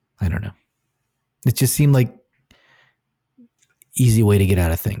 I don't know. It just seemed like easy way to get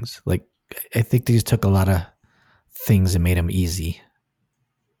out of things. Like, I think they just took a lot of things and made them easy.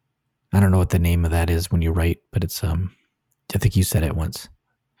 I don't know what the name of that is when you write, but it's, I think you said it once.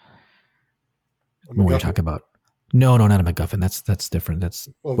 What you're talking about. No, not a MacGuffin. That's different. That's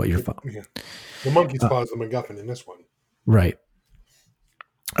what you're. Yeah. The monkey's paw is the MacGuffin in this one. Right.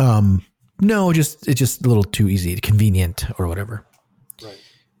 No, it's just a little too easy, convenient, or whatever. Right.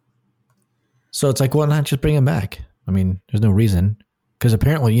 So it's like, well, not just bring him back. I mean, there's no reason, because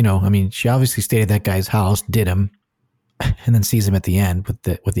apparently, she obviously stayed at that guy's house, did him, and then sees him at the end with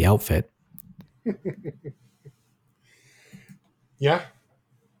the outfit. Yeah.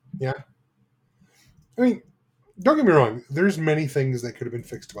 I mean, don't get me wrong. There's many things that could have been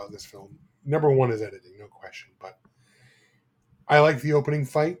fixed about this film. Number one is editing, no question. But I like the opening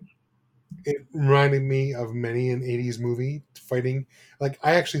fight. It reminded me of many an 80s movie fighting. Like,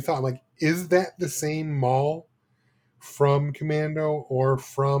 I actually thought, like, is that the same mall from Commando or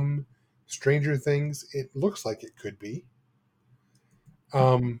from Stranger Things? It looks like it could be.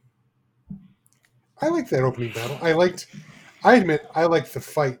 I like that opening battle. I admit, I liked the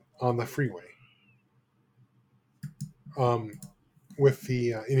fight on the freeway. With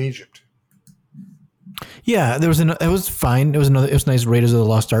the in Egypt. Yeah, it was fine. It was nice Raiders of the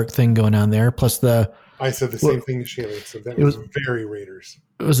Lost Ark thing going on there. Plus I said the same thing to Shayla. So that was very Raiders.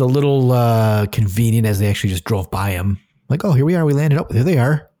 It was a little convenient as they actually just drove by him. Like, oh, here we are. We landed up. There they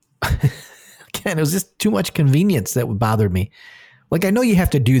are. Again, it was just too much convenience that bothered me. Like, I know you have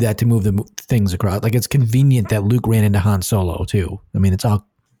to do that to move the things across. Like, it's convenient that Luke ran into Han Solo, too. I mean, it's all,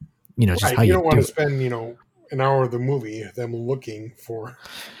 just Right. how You you don't want do to it. spend, an hour of the movie them looking for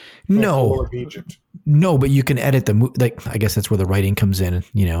No. Lord of Egypt. No, but you can edit the movie. Like, I guess that's where the writing comes in.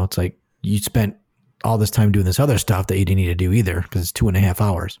 It's like you spent all this time doing this other stuff that you didn't need to do either because it's 2.5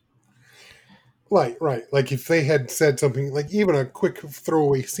 hours. Right. Like if they had said something, like even a quick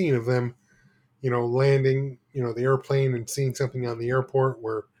throwaway scene of them, landing, the airplane and seeing something on the airport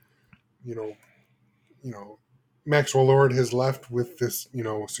where, you know, Maxwell Lord has left with this,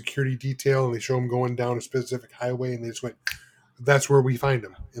 security detail, and they show him going down a specific highway, and they just went, "That's where we find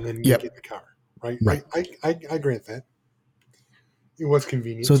him," and then you get in the car, right? Right. I grant that it was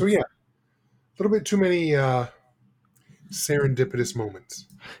convenient. So- So yeah, a little bit too many serendipitous moments.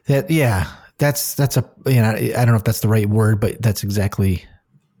 That's a, I don't know if that's the right word, but that's exactly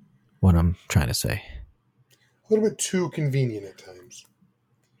what I'm trying to say. A little bit too convenient at times.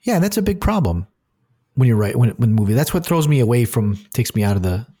 Yeah, that's a big problem when you're right. When movie, that's what throws me away takes me out of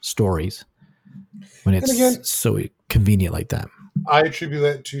the stories when it's again, so convenient like that. I attribute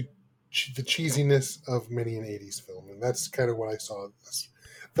that to the cheesiness of many an 80s film, and that's kind of what I saw this.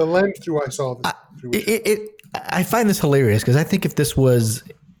 The lens through I saw this. I find this hilarious because I think if this was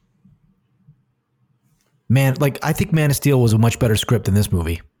I think Man of Steel was a much better script than this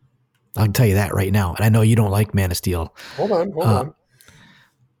movie. I can tell you that right now. And I know you don't like Man of Steel. Hold on.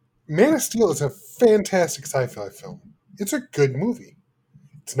 Man of Steel is a fantastic sci-fi film. It's a good movie.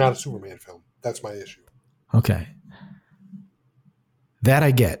 It's not a Superman film. That's my issue. Okay. That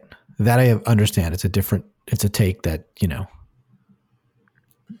I get. That I understand. It's a take that,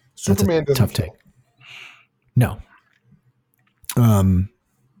 Superman doesn't tough kill. take. No.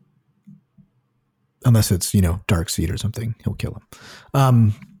 Unless it's, Darkseid or something, he'll kill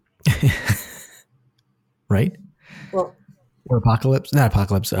him. Right? Well, or Apocalypse? Not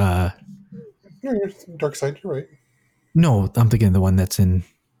Apocalypse. no, you're Dark Side, you're right. No, I'm thinking the one that's in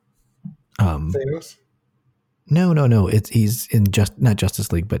Thanos? No. He's in not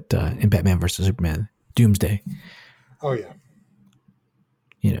Justice League, but in Batman versus Superman. Doomsday. Oh, yeah.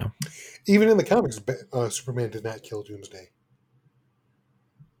 Even in the comics, Superman did not kill Doomsday.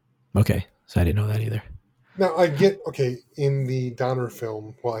 Okay. So I didn't know that either. Now, I get, in the Donner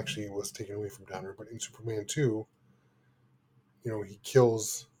film, well, actually, it was taken away from Donner, but in Superman 2, he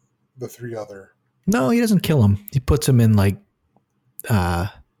kills the three other. No, he doesn't kill him. He puts him in, what do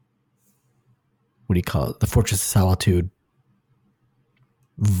you call it? The Fortress of Solitude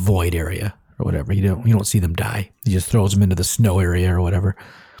void area or whatever. You don't see them die. He just throws them into the snow area or whatever.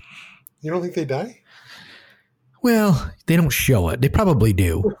 You don't think they die? Well, they don't show it. They probably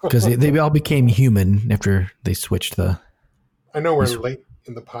do because they all became human after they switched the. I know we're late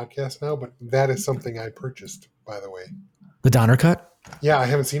in the podcast now, but that is something I purchased, by the way. The Donner cut? Yeah, I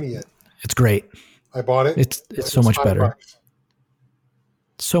haven't seen it yet. It's great. I bought it. It's so much better. $5.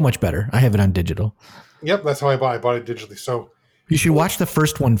 So much better. I have it on digital. Yep, that's how I bought it. I bought it digitally. So you should watch the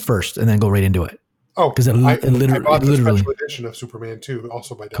first one first and then go right into it. Oh, because I bought the special edition of Superman 2,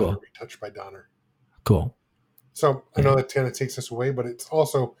 also by Donner, retouched by Donner. Cool. So I know that kind of takes us away, but it's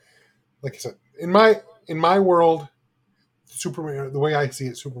also, like I said, in my world, Superman, the way I see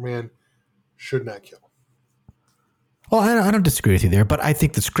it, Superman should not kill. Well, I don't disagree with you there, but I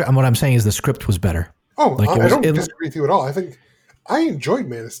think the script. What I'm saying is the script was better. Oh, I don't disagree with you at all. I think I enjoyed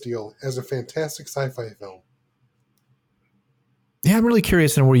Man of Steel as a fantastic sci-fi film. Yeah, I'm really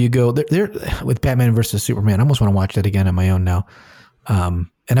curious on where you go. There with Batman versus Superman. I almost want to watch that again on my own now. And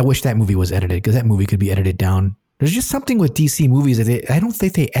I wish that movie was edited because that movie could be edited down. There's just something with DC movies that I don't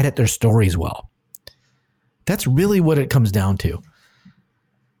think they edit their stories well. That's really what it comes down to.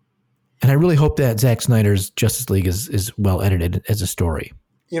 And I really hope that Zack Snyder's Justice League is well edited as a story.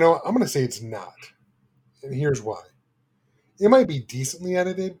 I'm going to say it's not. And here's why. It might be decently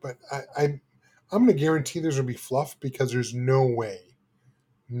edited, but I'm going to guarantee there's going to be fluff because there's no way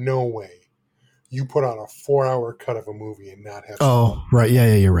you put on a 4-hour cut of a movie and not have. Oh, right.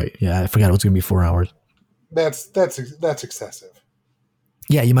 Yeah, you're right. Yeah, I forgot it was going to be 4 hours. That's excessive.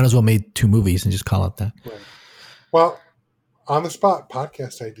 Yeah, you might as well make 2 movies and just call it that. Right. Well, on the spot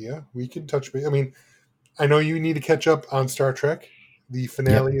podcast idea, we can touch base. I mean, I know you need to catch up on Star Trek. The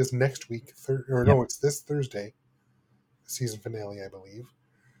finale is next week, it's this Thursday. Season finale, I believe.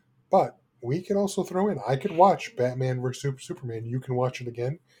 But we can also throw in. I could watch Batman vs Superman. You can watch it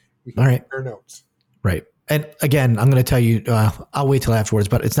again. We can compare notes. Right. And again, I'm going to tell you. I'll wait till afterwards.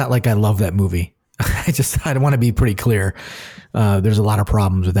 But it's not like I love that movie. I want to be pretty clear. There's a lot of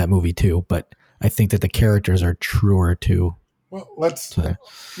problems with that movie too. But I think that the characters are truer to. Well, let's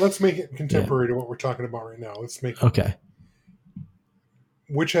make it contemporary to what we're talking about right now. Let's make it. Okay.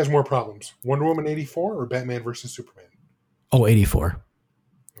 which has more problems, Wonder Woman 84 or Batman versus Superman? Oh, 84.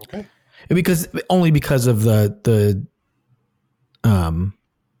 Okay. Because of the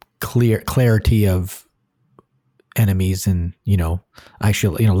clarity of enemies, and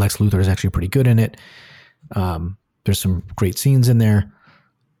actually, Lex Luthor is actually pretty good in it. There's some great scenes in there.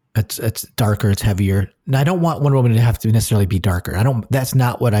 It's darker, it's heavier. Now, I don't want Wonder Woman to have to necessarily be darker. That's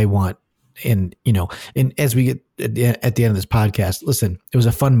not what I want. And as we get at the end of this podcast, listen, it was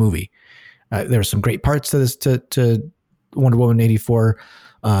a fun movie. There were some great parts to this, to Wonder Woman 84.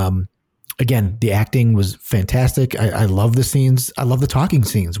 Again, the acting was fantastic. I love the scenes. I love the talking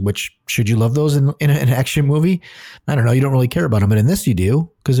scenes, which, should you love those in an action movie? I don't know. You don't really care about them, but in this you do,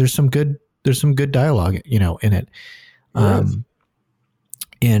 because there's some good dialogue, in it.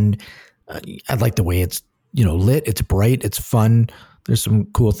 And I like the way it's, lit. It's bright. It's fun. There's some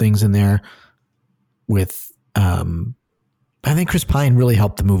cool things in there with, I think Chris Pine really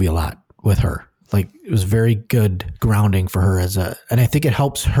helped the movie a lot with her. Like, it was very good grounding for her and I think it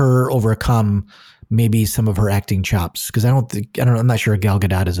helps her overcome maybe some of her acting chops. Cause I'm not sure Gal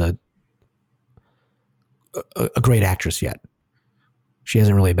Gadot is a great actress yet. She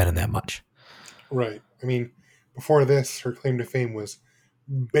hasn't really been in that much. Right. I mean, before this, her claim to fame was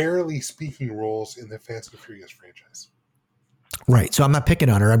barely speaking roles in the Fast and Furious franchise. Right. So I'm not picking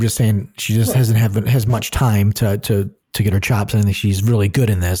on her. I'm just saying she just hasn't has much time to get her chops. I think she's really good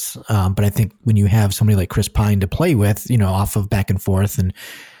in this. But I think when you have somebody like Chris Pine to play with, off of back and forth, and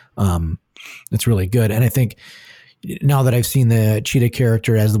it's really good. And I think now that I've seen the Cheetah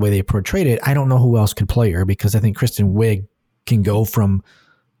character as the way they portrayed it, I don't know who else could play her, because I think Kristen Wiig can go from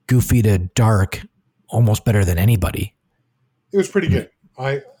goofy to dark almost better than anybody. It was pretty good.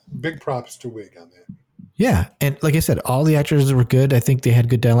 Big props to Wiig on that. Yeah. And like I said, all the actors were good. I think they had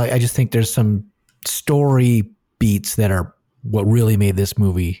good dialogue. I just think there's some story beats that are what really made this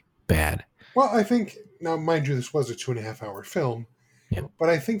movie bad. Well, I think, now mind you, this was a 2.5 hour film, but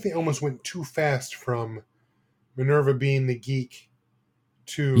I think they almost went too fast from Minerva being the geek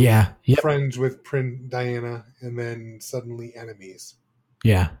to friends with Prince Diana, and then suddenly enemies.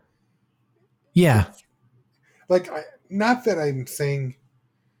 Yeah. Yeah. Like, not that I'm saying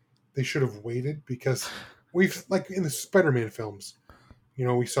they should have waited, because we've, like in the Spider-Man films,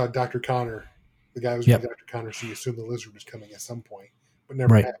 we saw Dr. Connor. The guy was Dr. Connor, so you assumed the Lizard was coming at some point, but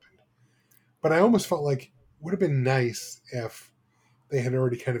never happened. But I almost felt like it would have been nice if they had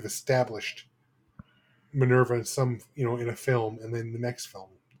already kind of established Minerva in some, in a film, and then the next film,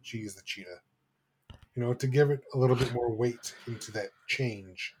 she is the Cheetah. To give it a little bit more weight into that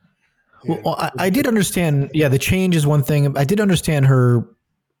change. Well, I did understand. Yeah, the change is one thing. I did understand her,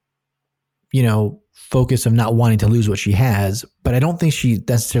 focus of not wanting to lose what she has, but I don't think she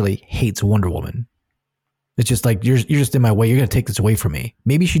necessarily hates Wonder Woman. It's just like, you're just in my way. You're going to take this away from me.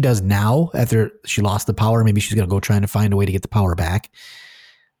 Maybe she does now after she lost the power. Maybe she's going to go trying to find a way to get the power back.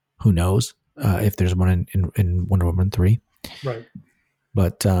 Who knows if there's one in Wonder Woman 3. Right.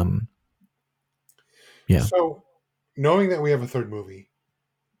 But, yeah. So, knowing that we have a third movie,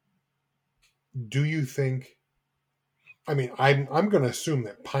 do you think, I mean, I'm going to assume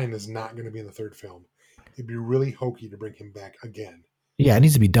that Pine is not going to be in the third film. It'd be really hokey to bring him back again. Yeah, it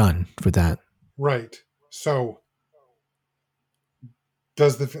needs to be done for that. Right. So, I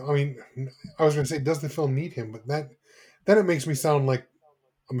was going to say, does the film need him? But then it makes me sound like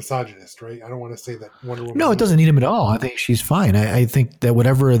a misogynist, right? I don't want to say that Wonder Woman. No, it doesn't need him at all. I think she's fine. I think that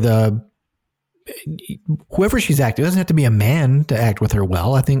whoever she's acting, it doesn't have to be a man to act with her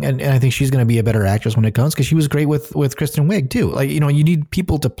well. I think, and I think she's going to be a better actress when it comes, because she was great with Kristen Wiig too. Like, you need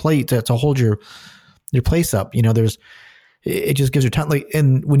people to play to hold your place up. It just gives her time. Like,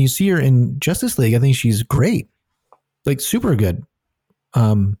 and when you see her in Justice League, I think she's great, like super good.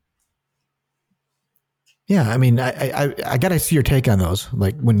 Yeah, I mean, I gotta see your take on those.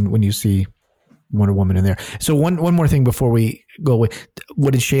 Like when you see Wonder Woman in there. So one more thing before we go away.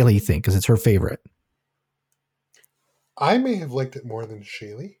 What did Shaylee think? Because it's her favorite. I may have liked it more than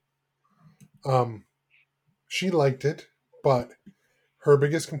Shaylee. She liked it, but her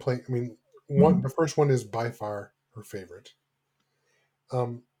biggest complaint, the first one is by far her favorite.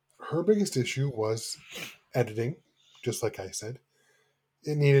 Her biggest issue was editing, just like I said.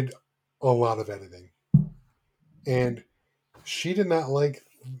 It needed a lot of editing. And she did not like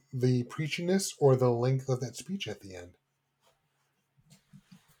the preachiness or the length of that speech at the end.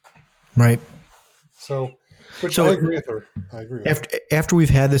 Right. So I agree with her. After we've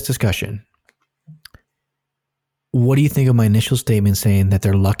had this discussion, what do you think of my initial statement saying that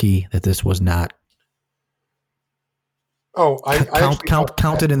they're lucky that this was not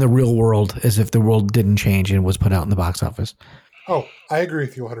counted in the real world, as if the world didn't change and was put out in the box office? Oh, I agree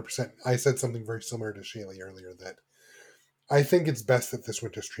with you 100%. I said something very similar to Shaylee earlier that I think it's best that this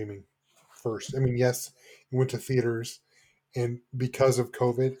went to streaming first. I mean, yes, it went to theaters, and because of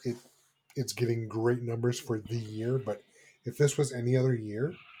COVID, it's getting great numbers for the year. But if this was any other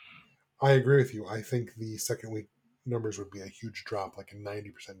year, I agree with you. I think the second week numbers would be a huge drop, like a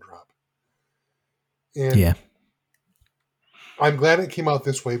 90% drop. And Yeah. I'm glad it came out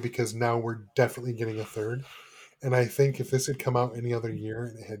this way because now we're definitely getting a third. And I think if this had come out any other year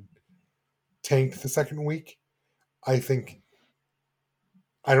and it had tanked the second week, I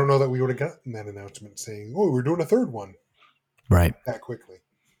don't know that we would have gotten that announcement saying, "Oh, we're doing a third one," Right. that quickly.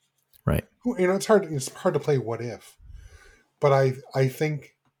 Right. It's hard to play what if, but I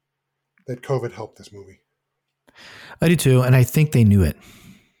think that COVID helped this movie. I do too, and I think they knew it.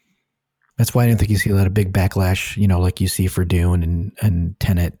 That's why I didn't think you see a lot of big backlash, like you see for Dune and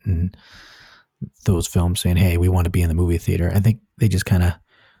Tenet and those films saying, "Hey, we want to be in the movie theater." I think they just kind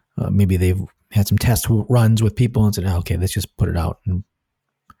of maybe they've had some test runs with people and said, oh, "Okay, let's just put it out and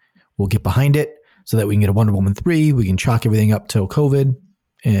we'll get behind it so that we can get a Wonder Woman 3. We can chalk everything up till COVID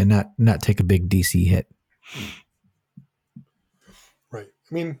and not take a big DC hit." Right.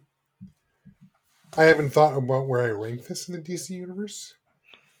 I mean, I haven't thought about where I rank this in the DC universe.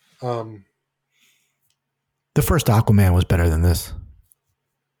 The first Aquaman was better than this.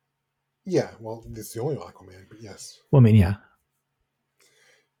 Yeah, well, it's the only Aquaman, but yes. Well, I mean, yeah.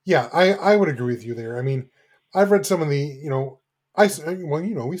 Yeah, I would agree with you there. I mean, I've read some of the,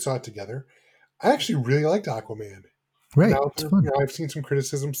 we saw it together. I actually really liked Aquaman. Right. Now, It's fun. I've seen some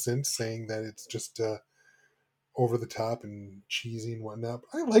criticism since saying that it's just over the top and cheesy and whatnot.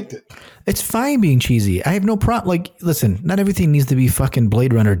 I liked it. It's fine being cheesy. I have no problem. Like, listen, not everything needs to be fucking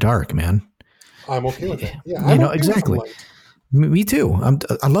Blade Runner dark, man. I'm okay with it. Yeah, I'm okay exactly. with light. Me too.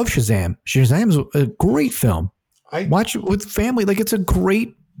 I love Shazam. Shazam's a great film. Watch it with family. Like, it's a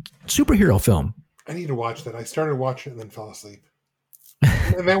great superhero film. I need to watch that. I started watching it and then fell asleep.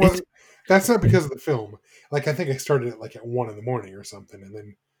 And that's not because of the film. Like, I think I started it like at 1 a.m. or something and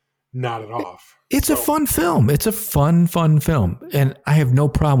then nodded off. It's a fun film. It's a fun film. And I have no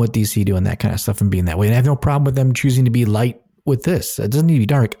problem with DC doing that kind of stuff and being that way. And I have no problem with them choosing to be light with this. It doesn't need to be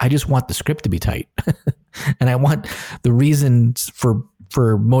dark. I just want the script to be tight. And I want the reasons for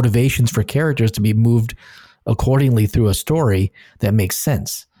motivations for characters to be moved accordingly through a story that makes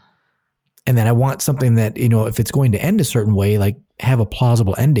sense. And then I want something that, if it's going to end a certain way, like have a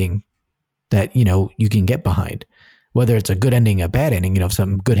plausible ending that, you can get behind. Whether it's a good ending, a bad ending, if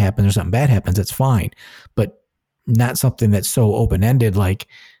something good happens or something bad happens, that's fine. But not something that's so open-ended, like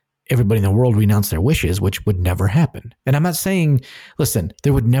everybody in the world renounce their wishes, which would never happen. And I'm not saying, listen,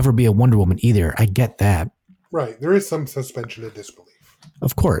 there would never be a Wonder Woman either. I get that. Right. There is some suspension of disbelief.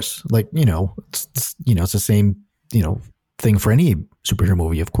 Of course. Like, it's the same, thing for any superhero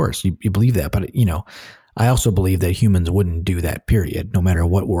movie. Of course, you believe that. But, I also believe that humans wouldn't do that, period, no matter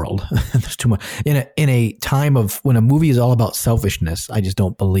what world. There's too much. In a time of when a movie is all about selfishness, I just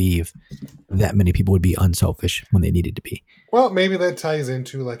don't believe that many people would be unselfish when they needed to be. Well, maybe that ties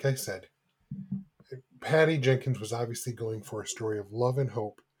into, like I said, Patty Jenkins was obviously going for a story of love and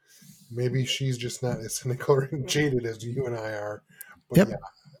hope. Maybe she's just not as cynical and jaded as you and I are. But yep.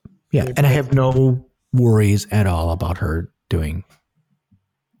 Yeah, and I have no worries at all about her doing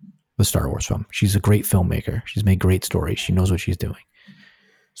the Star Wars film. She's a great filmmaker. She's made great stories. She knows what she's doing.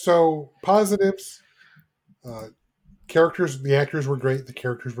 So, positives. Characters, the actors were great. The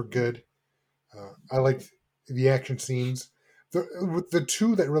characters were good. I liked the action scenes. The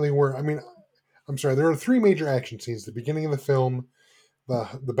two that really were, I'm sorry, there are 3 major action scenes. The beginning of the film,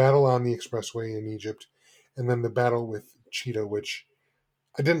 the battle on the expressway in Egypt, and then the battle with Cheetah, which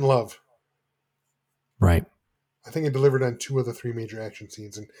I didn't love. Right. I think it delivered on 2 of the 3 major action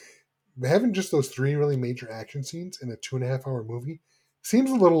scenes. And having just those 3 really major action scenes in a 2.5-hour movie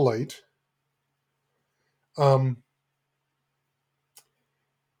seems a little light. Like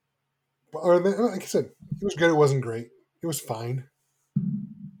I said, it was good. It wasn't great. It was fine.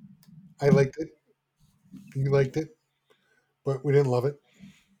 I liked it. You liked it, but we didn't love it.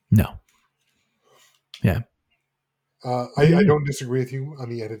 No. Yeah. I don't disagree with you on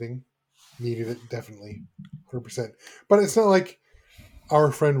the editing. Needed it, definitely. 100%. But it's not like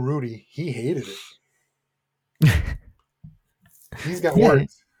our friend Rudy, he hated it. He's got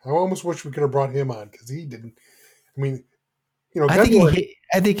words. I almost wish we could have brought him on because he didn't.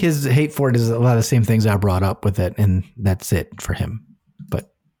 I think his hate for it is a lot of the same things I brought up with it, and that's it for him.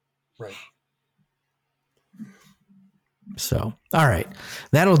 But right. So, all right,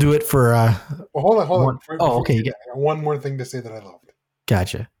 that'll do it for. Well, hold on. Okay. I got one more thing to say that I loved.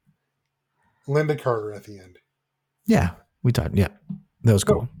 Gotcha. Linda Carter at the end. Yeah, We talked. Yeah, that was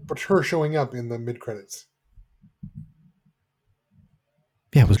cool. But her showing up in the mid credits.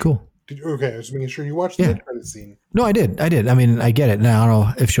 Yeah, it was cool. Okay, I was making sure you watched the mid credits scene. No, I did. I mean, I get it. Now I don't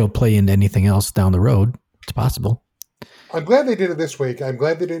know if she'll play into anything else down the road. It's possible. I'm glad they did it this way. I'm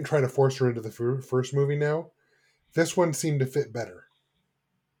glad they didn't try to force her into the first movie now. This one seemed to fit better.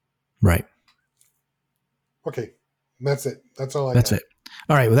 Right. Okay, that's it. That's all I That's it.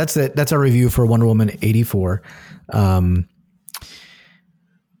 All right, well, that's it. That's our review for Wonder Woman 84. Tell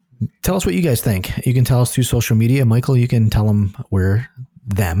us what you guys think. You can tell us through social media. Michael, you can tell them where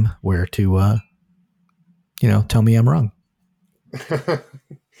to, tell me I'm wrong.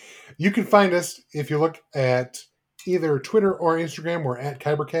 You can find us if you look at either Twitter or Instagram. We're at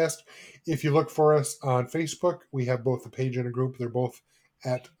Kybercast. If you look for us on Facebook, we have both a page and a group. They're both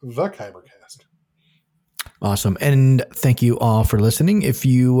at the Kybercast. Awesome. And thank you all for listening. If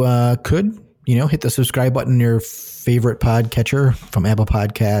you could, hit the subscribe button in your favorite podcatcher from Apple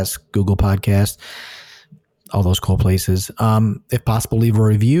Podcasts, Google Podcasts, all those cool places. If possible, leave a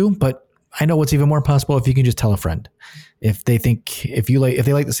review. But I know what's even more possible if you can just tell a friend. If they like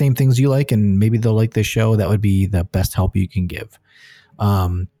the same things you like, and maybe they'll like this show, that would be the best help you can give.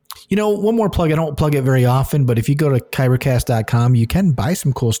 One more plug. I don't plug it very often, but if you go to Kybercast.com, you can buy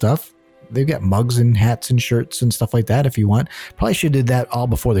some cool stuff. They've got mugs and hats and shirts and stuff like that if you want. Probably should have did that all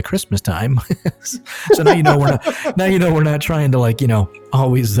before the Christmas time. So now we're not trying to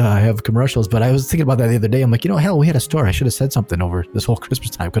always have commercials. But I was thinking about that the other day. I'm like, hell, we had a store. I should have said something over this whole Christmas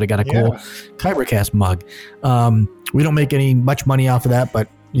time. Could have got a cool Kybercast mug. We don't make much money off of that, but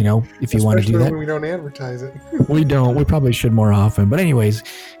if you want to do that, we don't advertise it. We don't. We probably should more often. But anyways,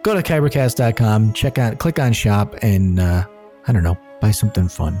 go to Kybercast.com, click on shop, and I don't know, buy something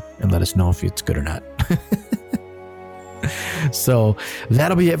fun and let us know if it's good or not. So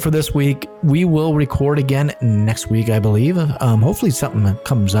that'll be it for this week. We will record again next week, I believe. Hopefully something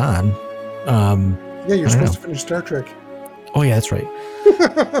comes on. You're supposed to finish Star Trek. Oh yeah, that's right.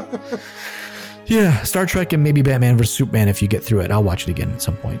 Yeah, Star Trek and maybe Batman vs. Superman if you get through it. I'll watch it again at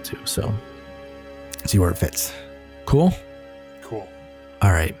some point too. So see where it fits. Cool? Cool.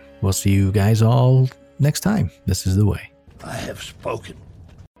 All right. We'll see you guys all next time. This is the way. I have spoken.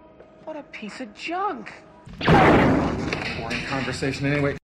 What a piece of junk. Boring conversation anyway.